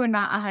if you were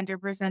not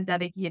 100%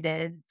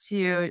 dedicated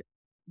to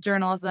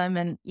journalism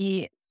and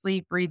eat,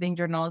 sleep, breathing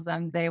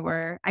journalism,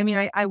 I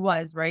mean, I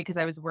was, right? Because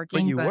I was But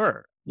working, you but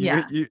were. You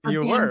yeah, you for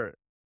you being, were.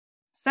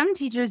 some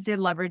teachers did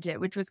leverage it,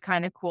 which was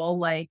kind of cool.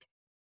 Like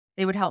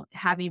they would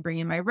have me bring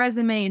in my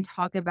resume and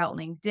talk about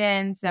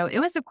LinkedIn. So it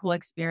was a cool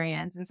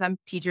experience. And some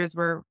teachers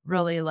were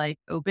really like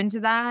open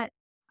to that.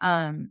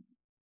 Um,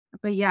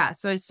 but yeah,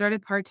 so I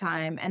started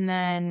part-time and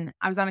then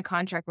I was on a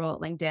contract role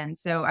at LinkedIn.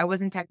 So I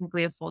wasn't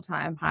technically a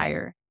full-time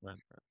hire. Right.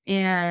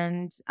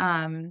 And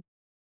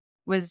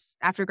was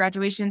after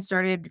graduation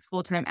started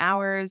full-time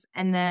hours.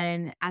 And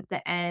then at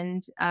the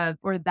end of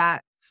or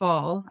that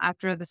fall,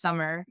 after the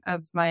summer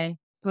of my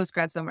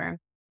post-grad summer,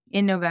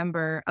 in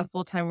November, a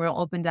full-time role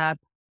opened up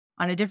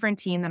on a different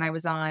team than I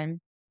was on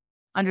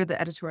under the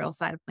editorial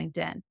side of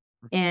LinkedIn.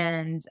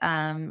 And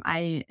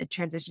I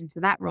transitioned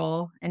to that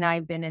role, and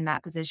I've been in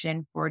that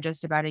position for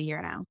just about a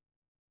year now,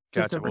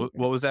 just Gotcha. over a year.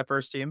 What was that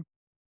first team?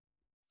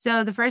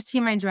 So the first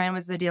team I joined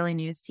was the daily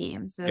news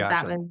team. So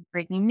that Gotcha. was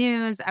breaking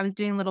news. I was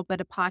doing a little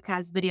bit of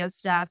podcast video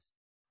stuff,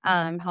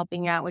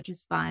 helping out, which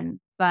is fun.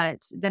 But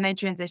then I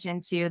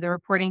transitioned to the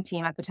reporting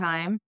team at the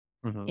time.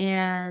 Hmm.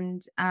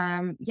 And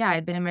yeah,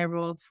 I've been in my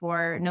role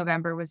for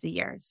November was a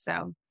year.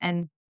 So,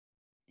 and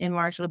in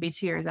March, it'll be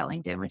 2 years at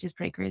LinkedIn, which is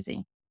pretty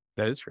crazy.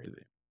 That is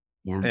crazy.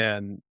 Yeah.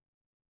 And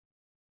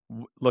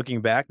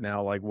looking back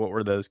now, like what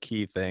were those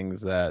key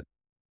things that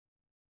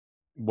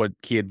what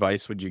key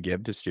advice would you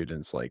give to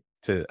students like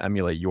to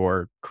emulate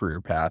your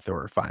career path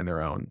or find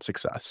their own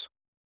success?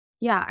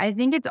 Yeah, I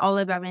think it's all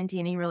about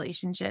maintaining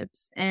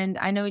relationships. And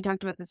I know we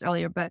talked about this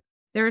earlier, but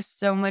there's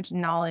so much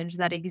knowledge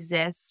that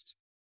exists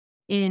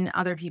in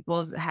other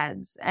people's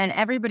heads. And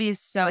everybody is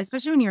so,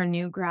 especially when you're a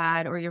new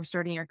grad or you're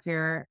starting your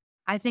career,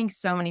 I think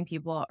so many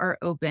people are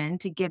open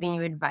to giving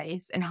you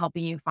advice and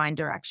helping you find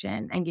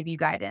direction and give you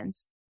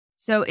guidance.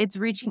 So it's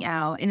reaching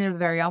out in a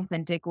very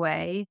authentic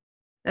way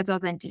that's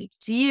authentic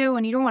to you.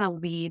 And you don't want to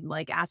lead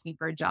like asking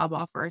for a job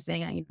offer or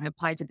saying, I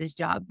applied to this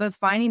job, but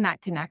finding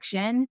that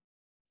connection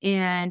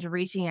and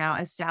reaching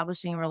out,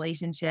 establishing a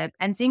relationship,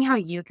 and seeing how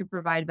you could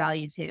provide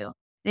value too.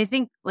 I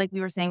think, like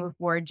we were saying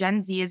before,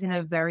 Gen Z is in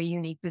a very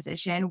unique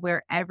position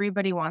where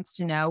everybody wants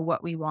to know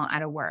what we want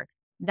out of work.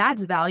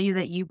 That's value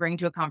that you bring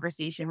to a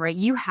conversation, right?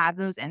 You have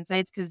those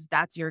insights because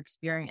that's your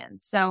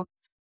experience. So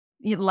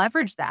you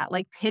leverage that,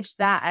 like pitch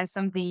that as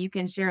something you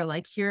can share.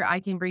 Like, here, I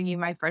can bring you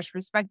my fresh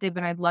perspective,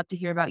 and I'd love to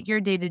hear about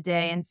your day to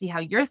day and see how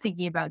you're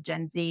thinking about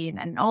Gen Z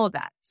and all of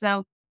that.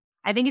 So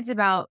I think it's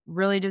about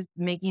really just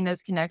making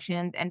those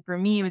connections. And for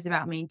me, it was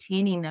about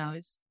maintaining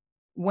those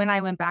when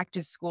I went back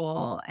to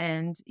school.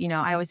 And,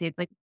 I always say it's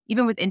like,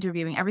 even with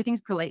interviewing,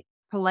 everything's polite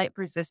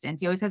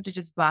persistence. You always have to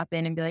just bop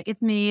in and be like,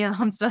 it's me,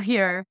 I'm still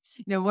here.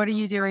 What are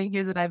you doing?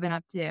 Here's what I've been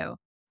up to.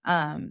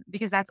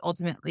 Because that's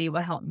ultimately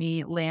what helped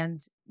me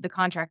land the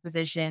contract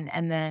position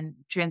and then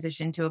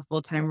transition to a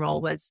full-time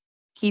role was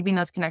keeping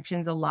those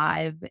connections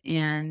alive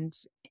and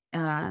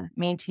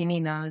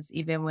maintaining those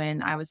even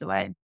when I was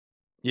away.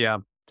 Yeah,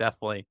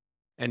 definitely.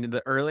 And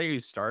the earlier you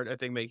start, I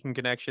think making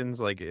connections,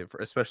 like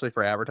especially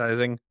for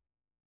advertising,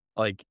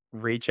 like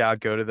reach out,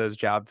 go to those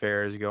job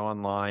fairs, go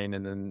online,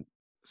 and then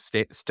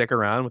stick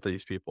around with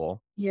these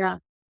people. Yeah.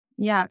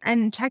 Yeah,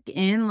 and check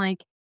in,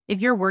 like,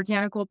 if you're working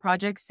on a cool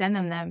project, send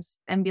them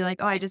and be like,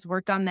 "Oh, I just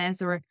worked on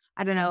this," or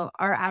I don't know,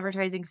 our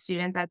advertising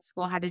student at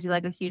school had to do,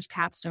 like, a huge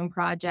capstone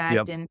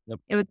project, Yep. and Yep.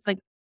 it was, like,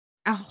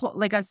 a whole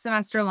like, a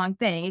semester-long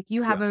thing. If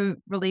you have Yeah. a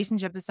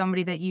relationship with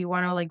somebody that you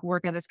wanna, like,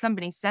 work at this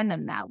company, send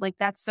them that. Like,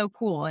 that's so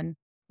cool, and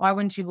why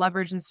wouldn't you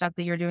leverage the stuff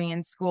that you're doing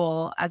in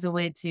school as a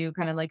way to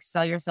kinda, like,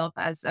 sell yourself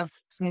as a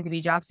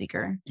soon-to-be job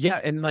seeker? Yeah,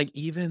 and like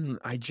even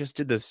I just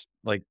did this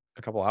like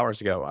a couple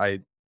hours ago. I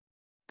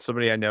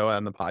somebody I know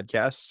on the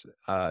podcast,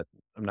 I'm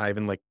not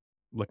even like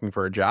looking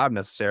for a job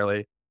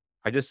necessarily.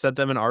 I just sent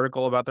them an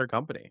article about their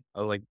company. I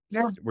was like,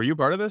 Yeah. "Were you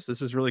part of this?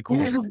 This is really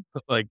cool."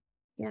 Like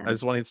I Yeah.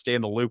 just wanted to stay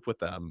in the loop with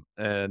them.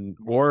 And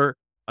or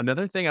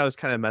another thing I was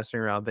kind of messing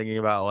around thinking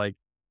about, like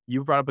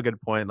you brought up a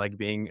good point, like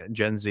being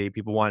Gen Z,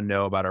 people want to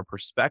know about our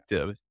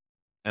perspective,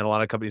 and a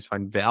lot of companies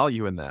find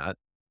value in that.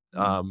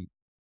 Mhm.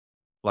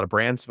 A lot of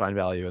brands find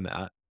value in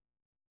that.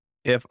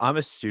 If I'm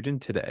a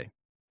student today,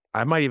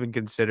 I might even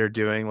consider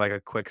doing like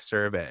a quick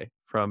survey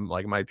from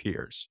like my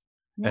peers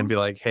and Yeah. be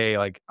like, "Hey,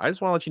 like I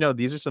just want to let you know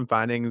these are some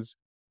findings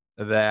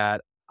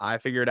that I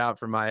figured out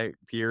from my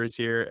peers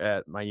here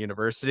at my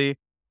university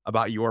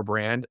about your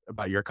brand,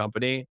 about your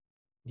company.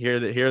 Here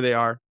they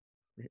are.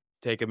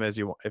 Take them as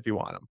you want if you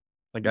want them."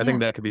 Like I think Yeah.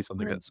 that could be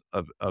something Absolutely. that's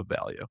of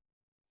value.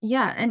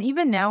 Yeah, and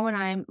even now when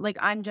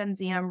I'm Gen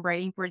Z and I'm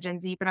writing for Gen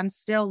Z, but I'm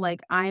still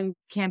like I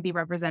can't be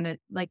represented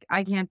like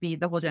I can't be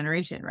the whole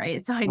generation,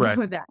 right? So I Right.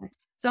 know that.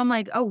 So I'm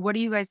like, "Oh, what are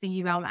you guys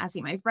thinking about?" I'm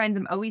asking my friends.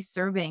 I'm always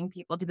surveying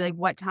people to be like,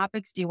 "What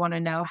topics do you want to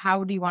know?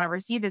 How do you want to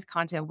receive this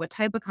content? What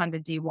type of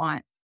content do you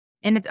want?"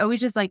 And it's always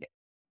just like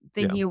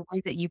Yeah. thinking of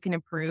ways that you can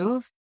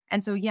improve.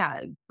 And so,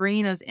 yeah,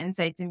 bringing those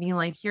insights and being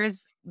like,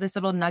 here's this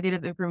little nugget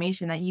of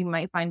information that you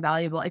might find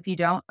valuable. If you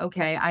don't,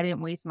 okay, I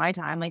didn't waste my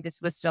time. Like,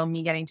 this was still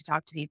me getting to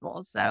talk to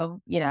people.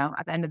 So,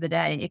 at the end of the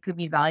day, it could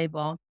be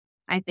valuable.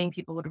 I think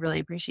people would really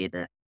appreciate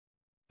it.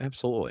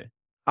 Absolutely.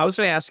 I was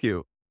gonna ask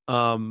you,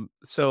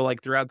 so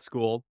like throughout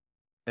school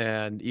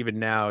and even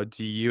now,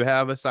 do you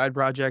have a side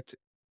project?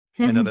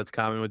 I know that's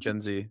common with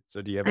Gen Z.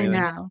 So do you have I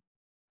anything? know.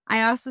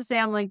 I also say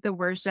I'm like the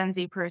worst Gen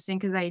Z person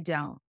because I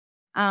don't.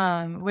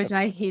 Which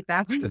I hate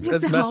that for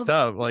That's messed myself.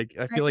 up. Like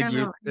I I feel like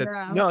you know, it's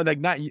yeah. no, like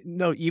not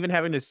no, even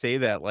having to say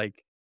that,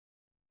 like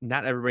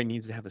not everybody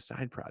needs to have a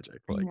side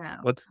project. I Like know.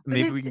 let's But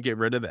maybe we can get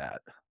rid of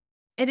that.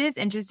 it is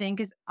interesting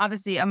because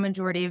obviously a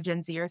majority of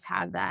Gen Zers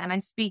have that, and I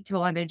speak to a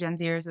lot of Gen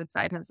Zers with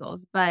side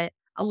hustles, but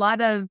a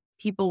lot of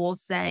people will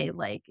say,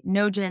 like,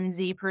 "No Gen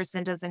Z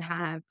person doesn't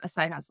have a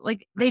side hustle."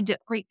 Like, they do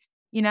like,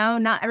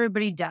 not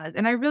everybody does,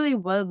 and I really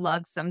would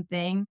love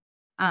something,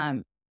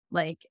 um,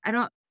 like,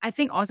 I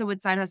think also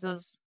with side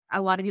hustles,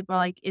 a lot of people are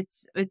like,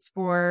 it's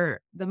for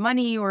the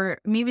money, or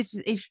maybe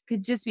it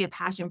could just be a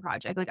passion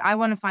project. Like I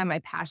want to find my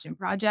passion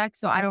project.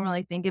 So I don't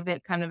really think of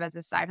it kind of as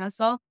a side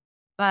hustle.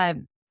 But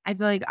I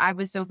feel like I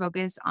was so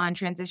focused on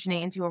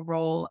transitioning into a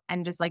role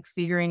and just like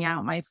figuring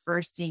out my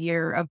first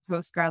year of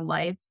post grad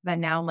life that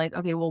now I'm like,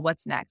 okay, well,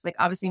 what's next? Like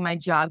obviously my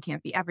job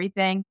can't be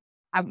everything.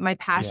 My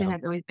passion Yeah.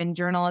 has always been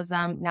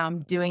journalism. Now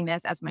I'm doing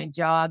this as my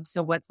job.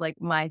 So what's like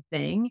my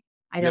thing?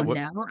 I Yeah. don't What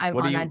know. I'm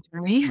what do on you that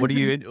journey. what do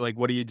you like?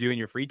 What do you do in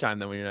your free time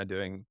then when Ugh,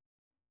 you're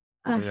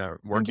not I'm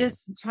working?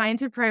 just trying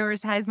to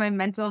prioritize my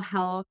mental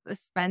health,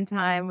 spend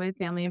time with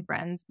family and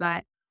friends,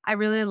 but I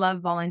really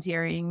love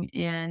volunteering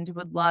and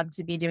would love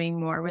to be doing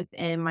more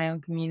within my own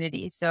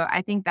community. So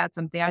I think that's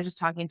something I was just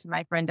talking to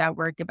my friend at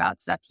work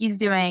about stuff he's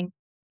doing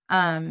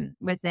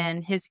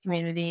within his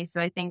community.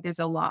 So I think there's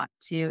a lot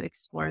to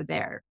explore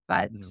there.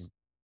 But Mm,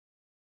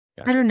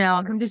 I gotcha. don't know.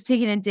 I'm just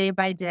taking it day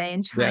by day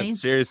and Yeah, trying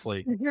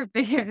seriously.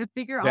 to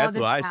figure all That's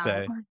what this I out.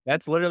 say.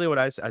 That's literally what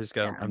I say. I just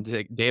go, Yeah, I'm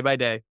take day by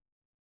day.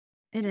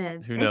 it Just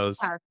is. who It's knows?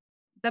 tough.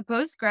 The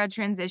post-grad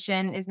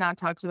transition is not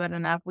talked about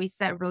enough. We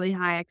set really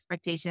high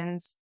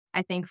expectations,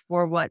 I think,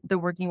 for what the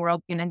working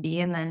world's gonna be,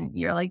 and then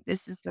you're like,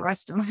 "This is the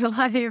rest of my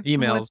life." What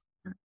Emails,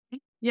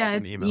 Yeah,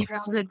 fucking it's emails.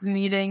 emails, it's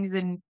meetings,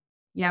 and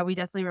yeah, we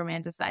definitely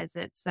romanticize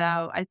it.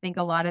 So, I think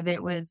a lot of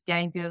it was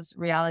getting through those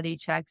reality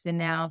checks and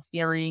now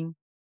feeling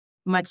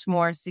much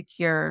more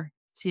secure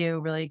to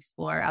really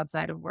explore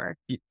outside of work.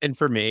 And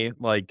for me,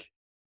 like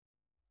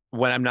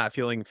when I'm not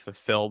feeling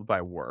fulfilled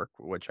by work,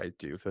 which I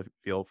do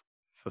feel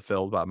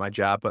fulfilled by my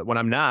job, but when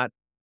I'm not,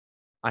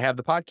 I have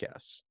the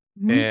podcast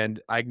Mhm.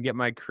 and I can get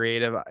my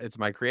creative. It's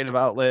my creative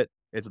outlet.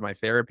 It's my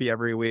therapy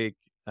every week.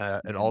 It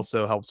Mhm.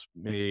 also helps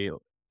me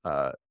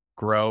uh,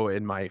 grow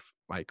in my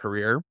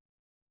career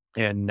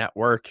and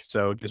network.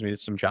 So it gives me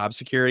some job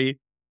security.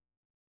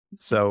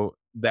 So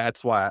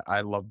that's why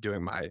I love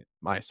doing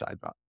my side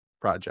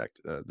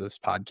project, this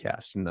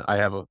podcast, and I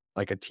have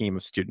a team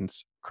of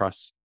students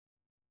across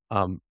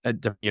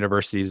at different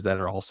universities that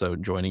are also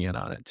joining in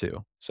on it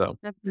too. So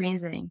That's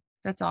amazing.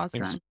 That's thanks.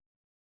 awesome.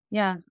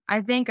 Yeah,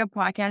 I think a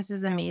podcast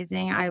is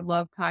amazing. I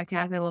love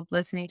podcasts. I love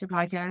listening to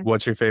podcasts.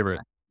 What's your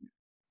favorite?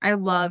 I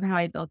love How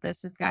I Built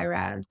This with Guy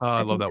Raz. Oh, I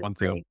I love think that it's one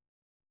too. great.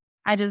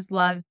 I just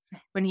love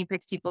when he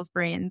picks people's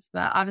brains,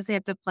 but obviously I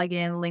have to plug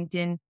in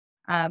LinkedIn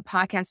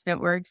podcast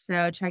network.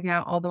 So check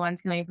out all the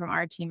ones coming from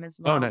our team as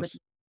Oh, well. With nice.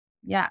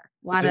 yeah, Is it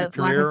a lot career of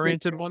great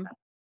oriented career one stuff.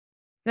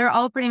 They're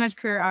all pretty much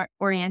career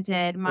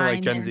oriented. or like My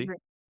Gen Z? manager,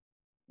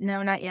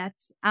 no, not yet.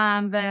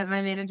 But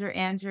my manager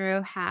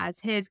Andrew has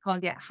his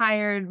called Get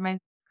Hired. My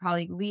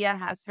colleague Leah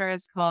has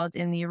hers called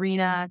In the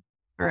Arena.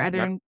 Our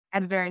Not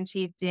editor in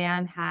chief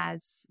Dan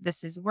has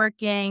This Is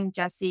Working.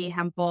 Jesse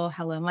Hempel,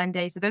 Hello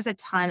Monday. So there's a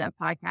ton of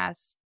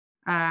podcasts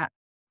uh,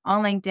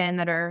 on LinkedIn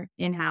that are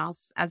in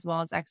house as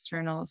well as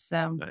external.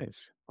 So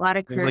nice. a lot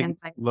of Seems career like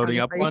insights loading coming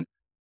up for you. one.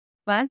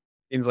 But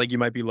Seems like you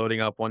might be loading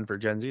up one for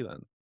Gen Z then.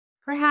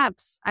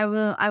 perhaps I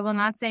will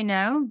not say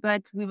no,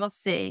 but we will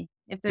see.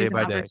 If Day there's an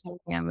by day.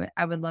 opportunity,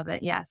 I would love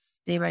it. Yes,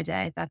 day by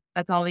day.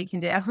 That's all we can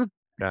do.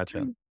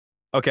 Gotcha.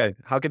 Okay.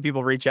 How can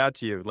people reach out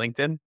to you?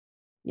 LinkedIn?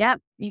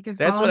 Yep, you can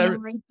That's follow what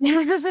me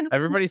on LinkedIn.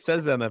 everybody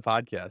says on the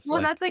podcast. Well,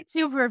 Like, that's like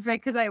too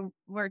perfect because I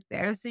work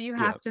there. So you yeah.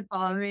 have to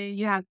follow me.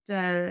 You have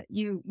to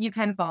you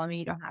can follow me.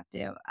 You don't have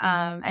to.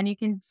 And you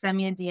can send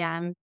me a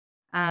DM,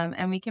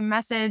 and we can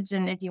message.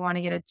 And if you want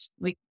to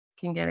we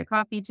can get a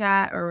coffee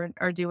chat or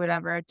do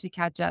whatever to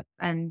catch up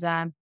and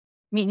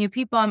meet new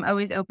people. I'm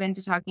always open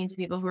to talking to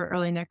people who are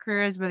early in their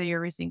careers, whether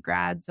you're recent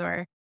grads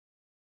or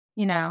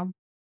you know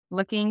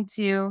looking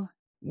to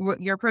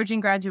you're approaching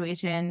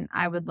graduation.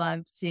 I would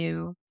love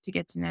to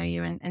get to know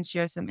you and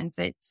share some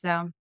insights.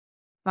 So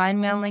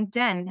find me on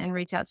LinkedIn and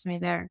reach out to me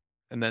there.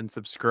 And then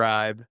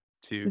subscribe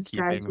to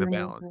Subscribe Keeping to the my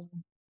Balance. newsletter.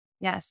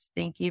 Yes,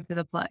 thank you for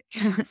the plug.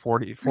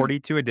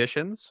 42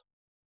 editions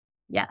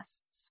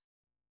Yes.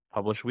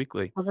 published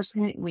weekly.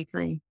 Publishing it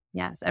weekly.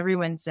 Yes, every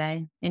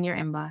Wednesday in your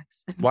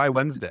inbox. Why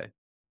Wednesday?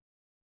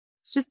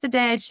 It's just the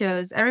day I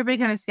chose. Everybody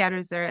kind of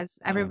scatters theirs.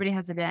 Oh, Everybody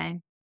has a day.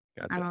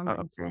 I'm gotcha. on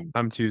Wednesday.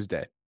 I'm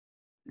Tuesday.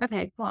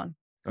 Okay, cool.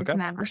 Good Okay.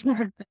 to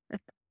know.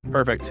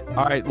 Perfect.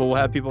 All right. Well, we'll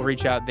have people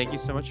reach out. Thank you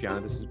so much,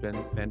 Yana. This has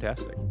been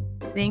fantastic.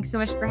 Thanks so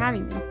much for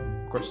having me.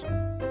 Of course.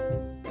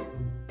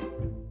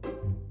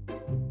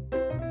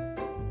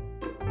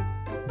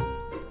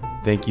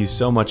 Thank you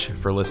so much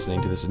for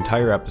listening to this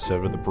entire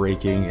episode of the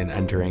Breaking and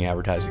Entering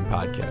Advertising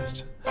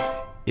podcast.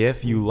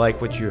 If you like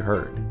what you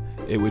heard,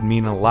 it would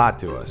mean a lot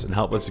to us and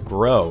help us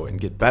grow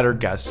and get better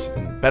guests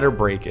and better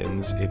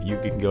break-ins if you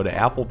can go to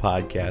Apple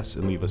Podcasts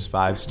and leave us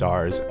 5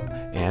 stars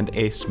and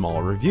a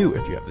small review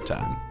if you have the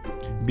time.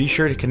 Be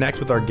sure to connect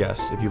with our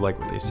guests if you like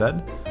what they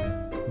said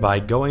by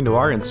going to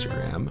our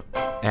Instagram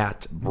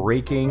at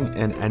Breaking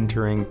and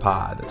Entering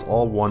Pod. That's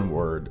all one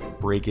word,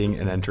 Breaking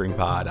and Entering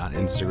Pod on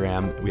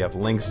Instagram. We have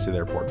links to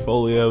their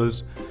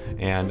portfolios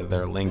and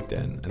their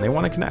LinkedIn, and they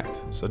want to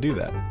connect, so do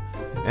that.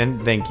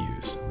 And thank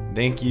yous.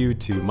 Thank you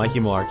to Mikey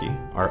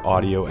Malarkey, our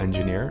audio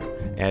engineer,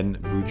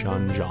 and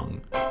Buchan Zhang,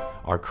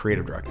 our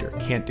creative director.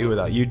 Can't do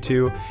without you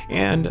two,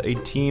 and a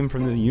team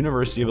from the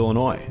University of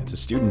Illinois. It's a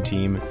student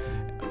team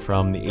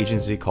from the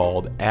agency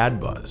called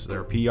AdBuzz.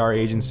 They're a PR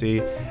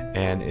agency,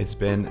 and it's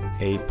been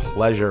a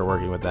pleasure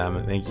working with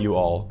them. Thank you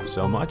all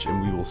so much,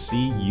 and we will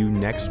see you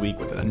next week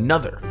with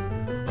another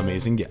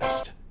amazing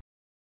guest.